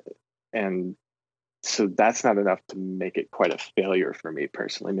 And so that's not enough to make it quite a failure for me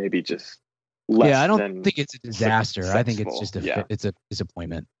personally. Maybe just less. Yeah, I don't think it's a disaster. I think it's just it's a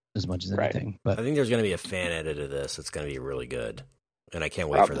disappointment as much as anything. Right. But I think there's going to be a fan edit of this that's going to be really good, and I can't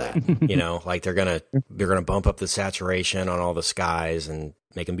wait for that. Like they're gonna bump up the saturation on all the skies and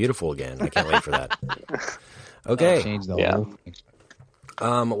make them beautiful again. I can't wait for that. Okay, change the whole thing.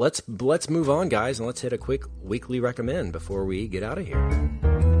 Let's move on, guys, and let's hit a quick weekly recommend before we get out of here.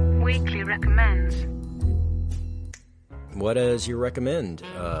 Weekly recommends. What is your recommend,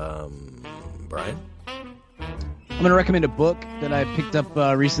 Brian? I'm going to recommend a book that I picked up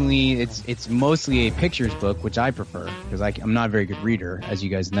recently. It's mostly a pictures book, which I prefer because I'm not a very good reader, as you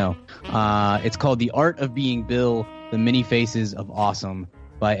guys know. It's called The Art of Being Bill, The Many Faces of Awesome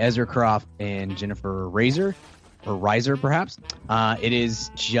by Ezra Croft and Jennifer Reiser, perhaps. It is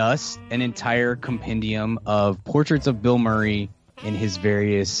just an entire compendium of portraits of Bill Murray in his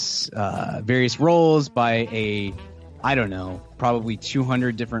various roles by probably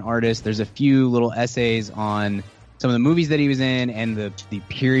 200 different artists. There's a few little essays on some of the movies that he was in and the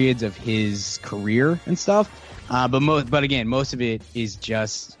periods of his career and stuff. But again, most of it is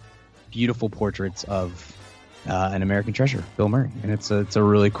just beautiful portraits of an American treasure, Bill Murray. And it's a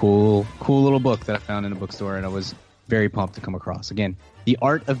really cool little book that I found in a bookstore, and I was very pumped to come across. Again, The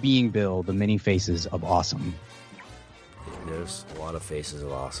Art of Being Bill, The Many Faces of Awesome. There's a lot of faces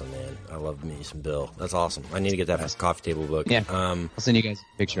of awesome, man. I love me some Bill. That's awesome. I need to get that coffee table book. Yeah, I'll send you guys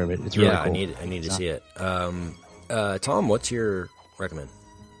a picture of it. It's really cool. I need to see it. Tom, what's your recommend?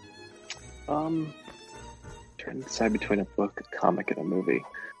 Trying to decide between a book, a comic, and a movie.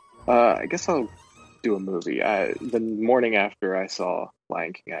 I guess I'll do a movie. The morning after I saw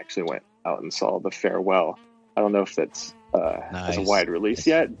Lion King, I actually went out and saw The Farewell. I don't know if that's has a wide release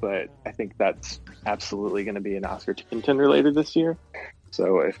yet, but I think that's absolutely going to be an Oscar contender later this year.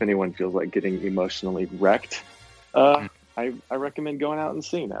 So if anyone feels like getting emotionally wrecked, I recommend going out and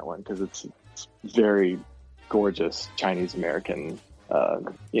seeing that one because it's very gorgeous Chinese American,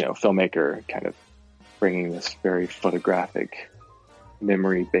 filmmaker kind of bringing this very photographic,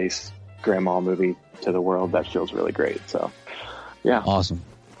 memory-based grandma movie to the world that feels really great. So, yeah, awesome.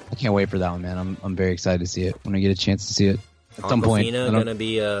 I can't wait for that one, man. I'm very excited to see it when I get a chance to see it at some point. Awkwafina going to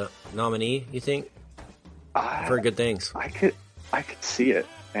be a nominee, you think? I've heard good things. I could see it.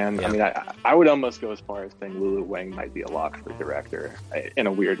 And I mean, I would almost go as far as saying Lulu Wang might be a lock for director in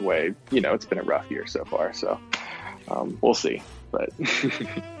a weird way. It's been a rough year so far, so we'll see. But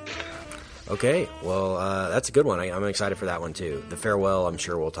okay, well, that's a good one. I'm excited for that one too. The Farewell, I'm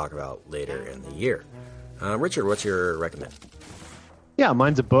sure we'll talk about later in the year. Richard, what's your recommend? Yeah,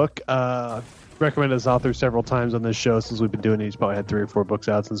 mine's a book. Recommended this author several times on this show since we've been doing it. He's probably had 3 or 4 books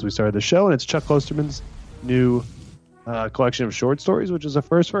out since we started the show, and it's Chuck Klosterman's new collection of short stories, which is a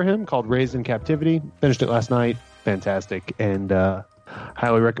first for him, called Raised in Captivity. Finished it last night. Fantastic. And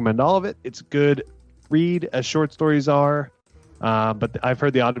highly recommend all of it. It's good read, as short stories are. But I've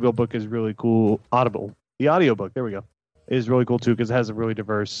heard the Audible book is really cool. The audiobook, there we go, is really cool too, because it has a really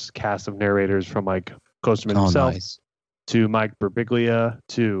diverse cast of narrators, from like Klosterman himself to Mike Birbiglia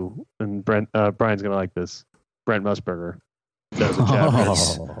and Brent. Brian's going to like this. Brent Musburger does a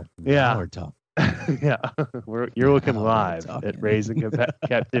Japanese. Now we're talking. Yeah, you're looking live at Raising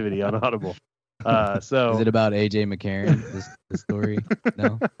Captivity on Audible. So is it about AJ McCarron? The story?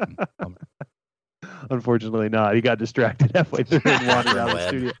 No. Unfortunately, not. He got distracted halfway through and wandered out of the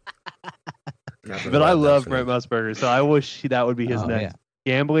studio. But I love Brent Musburger, so I wish that would be his next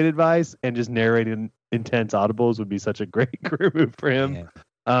gambling advice, and just narrating intense audibles would be such a great career move for him.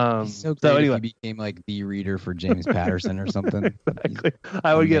 Yeah. So anyway, he became like the reader for James Patterson or something. Exactly.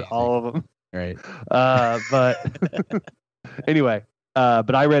 I would get all of them. Right. But anyway,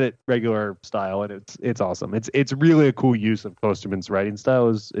 but I read it regular style, and it's awesome. It's really a cool use of Klosterman's writing style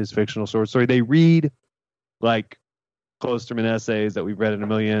is fictional short story. They read like Klosterman essays that we've read in a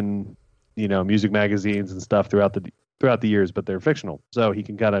million, music magazines and stuff throughout the years, but they're fictional, so he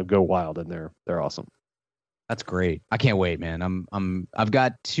can kind of go wild, and they're awesome. That's great. I can't wait, man. I've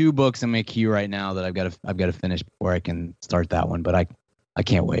got 2 books in my queue right now that I've got to finish before I can start that one, but I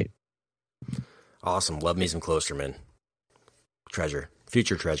can't wait. Awesome. Love me some Klosterman.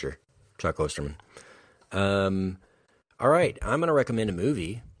 Future treasure, Chuck Klosterman. All right, I'm going to recommend a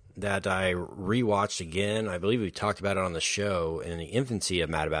movie that I rewatched again. I believe we talked about it on the show in the infancy of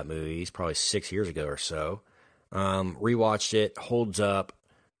Mad About Movies, probably 6 years ago or so. Rewatched it, holds up,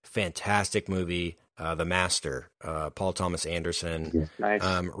 fantastic movie. The Master, Paul Thomas Anderson. Nice.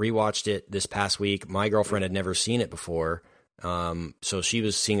 Rewatched it this past week. My girlfriend had never seen it before, so she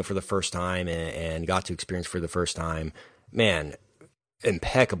was seeing it for the first time and got to experience it for the first time. Man,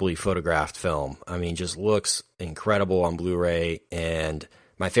 impeccably photographed film. I mean, just looks incredible on Blu-ray. And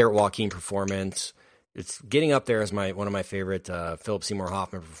my favorite Joaquin performance, it's getting up there as one of my favorite Philip Seymour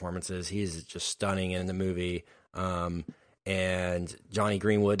Hoffman performances. He's just stunning in the movie. And Johnny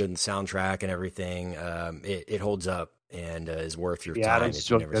Greenwood and the soundtrack and everything, it holds up and is worth your time. Adams is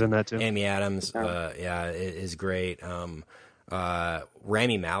good in that too. Amy Adams, it is great.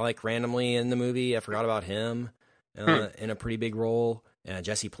 Rami Malek randomly in the movie, I forgot about him in a pretty big role.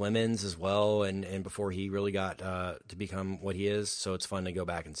 Jesse Plemons as well, and before he really got to become what he is, so it's fun to go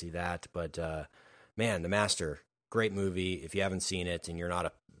back and see that. But man, The Master, great movie. If you haven't seen it and you're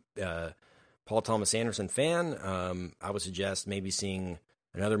not a Paul Thomas Anderson fan, I would suggest maybe seeing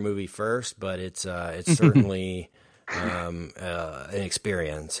another movie first, but it's certainly an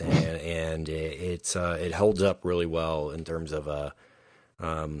experience, and it holds up really well in terms of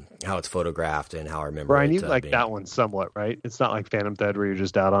how it's photographed and how I remember. Brian, you like that one somewhat, right? It's not like Phantom Thread where you're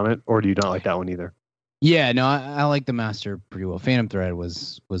just out on it, or do you not like that one either? Yeah, no, I like The Master pretty well. Phantom Thread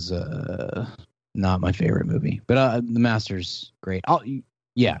was not my favorite movie, but The Master's great.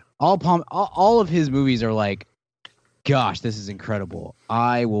 All of his movies are like, gosh, this is incredible.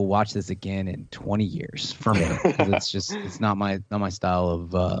 I will watch this again in 20 years for me. It's not my style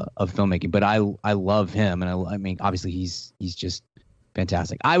of filmmaking, but I love him, and I mean, obviously he's just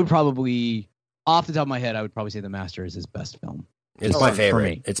fantastic. I would probably, off the top of my head, say The Master is his best film. It's my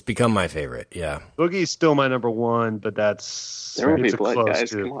favorite. It's become my favorite. Yeah, Boogie's still my number one, but that's There Will Be Blood,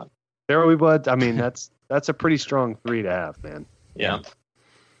 guys. Come on. There Will Be Blood. I mean, that's a pretty strong 3 to have, man. Yeah.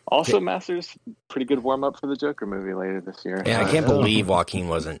 Also, Master's pretty good warm up for the Joker movie later this year. Yeah, I can't believe Joaquin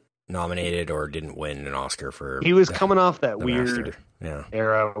wasn't nominated or didn't win an Oscar for. He was coming off that weird Master.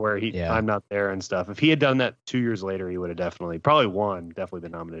 era where I'm not there and stuff. If he had done that 2 years later, he would have definitely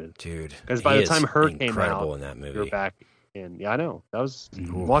been nominated. Dude, because by the time Her came out, in that movie, you're back in. Yeah, I know that was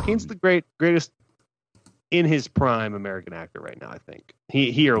Joaquin's the greatest in his prime American actor right now. I think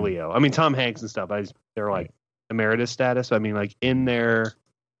he or Leo. I mean, Tom Hanks and stuff. They're like emeritus status. I mean, like in their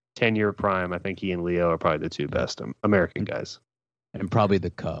 10-year prime, I think he and Leo are probably the 2 best American guys. And probably the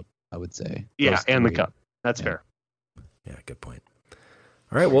Cup, I would say. Yeah, and the Cup. That's fair. Yeah, good point.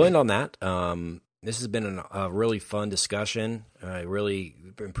 All right, we'll end on that. This has been a really fun discussion. I really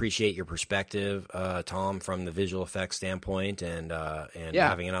appreciate your perspective, Tom, from the visual effects standpoint and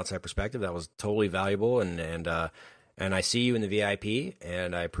having an outside perspective. That was totally valuable, and I see you in the VIP,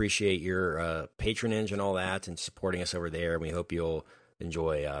 and I appreciate your patronage and all that, and supporting us over there. And we hope you'll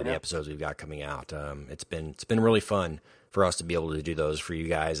enjoy the episodes we've got coming out. It's been really fun for us to be able to do those for you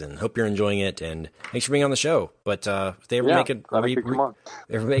guys, and hope you're enjoying it. And thanks for being on the show. But if they ever make a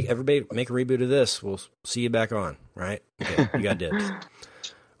everybody make a reboot of this, we'll see you back on. Right? Okay, you got dibs.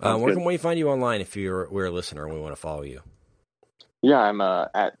 Where can we find you online if we're a listener and we want to follow you? Yeah, I'm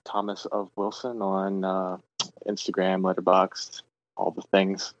at Thomas of Wilson on Instagram, Letterboxd, all the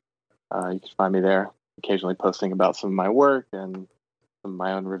things. You can find me there. Occasionally posting about some of my work and some of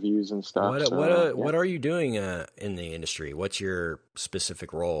my own reviews and stuff. What are you doing in the industry? What's your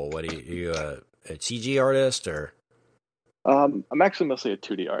specific role? What are you a CG artist or? I'm actually mostly a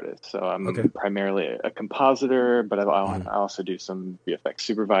 2D artist, so I'm primarily a compositor, but I also do some VFX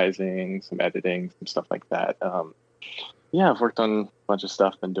supervising, some editing, some stuff like that. I've worked on a bunch of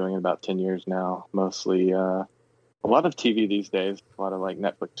stuff, been doing it about 10 years now, mostly a lot of TV these days, a lot of like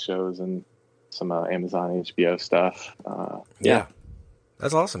Netflix shows and some Amazon HBO stuff. Yeah.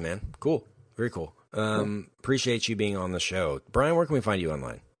 That's awesome, man. Cool. Very cool. Appreciate you being on the show. Brian, where can we find you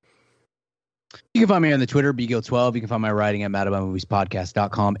online? You can find me on the Twitter, BGO12. You can find my writing at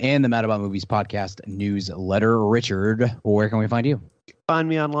madaboutmoviespodcast.com and the Mad About Movies Podcast newsletter. Richard, where can we find you? Find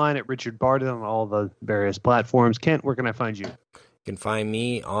me online at Richard Barden on all the various platforms. Kent, where can I find you? You can find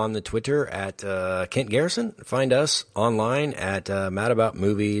me on the Twitter at Kent Garrison. Find us online at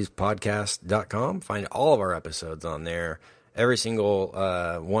madaboutmoviespodcast.com. Find all of our episodes on there. Every single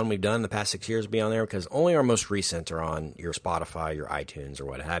one we've done the past 6 years will be on there because only our most recent are on your Spotify, your iTunes, or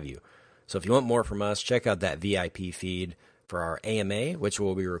what have you. So if you want more from us, check out that VIP feed for our AMA, which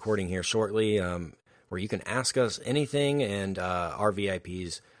we'll be recording here shortly, where you can ask us anything, and our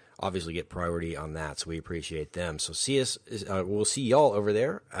VIPs obviously get priority on that, so we appreciate them. So we'll see y'all over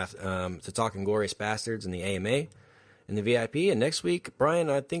there to talk Inglourious Bastards and the AMA and the VIP. And next week, Brian,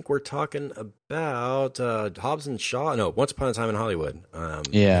 I think we're talking about Hobbs and Shaw. No, Once Upon a Time in Hollywood.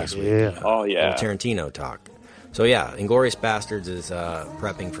 Next week. Tarantino talk. So yeah, Inglourious Bastards is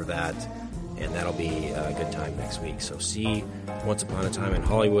prepping for that, and that'll be a good time next week. So see Once Upon a Time in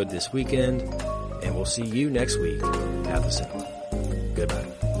Hollywood this weekend, and we'll see you next week at the cinema. Goodbye.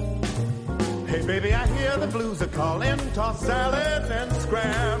 Hey baby, I hear the blues are calling, tossed salads and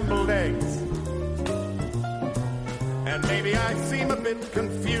scrambled eggs. And maybe I seem a bit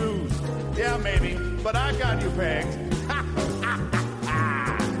confused. Yeah, maybe, but I got you pegged.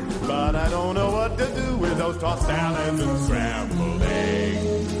 But I don't know what to do with those tossed salads and scrambled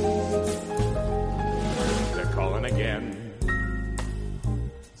eggs. They're calling again.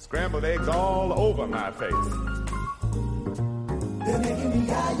 Scrambled eggs all over my face. They're making me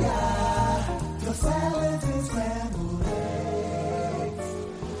yah-yah. The salads and scrambled eggs.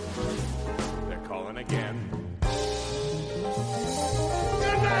 They're calling again.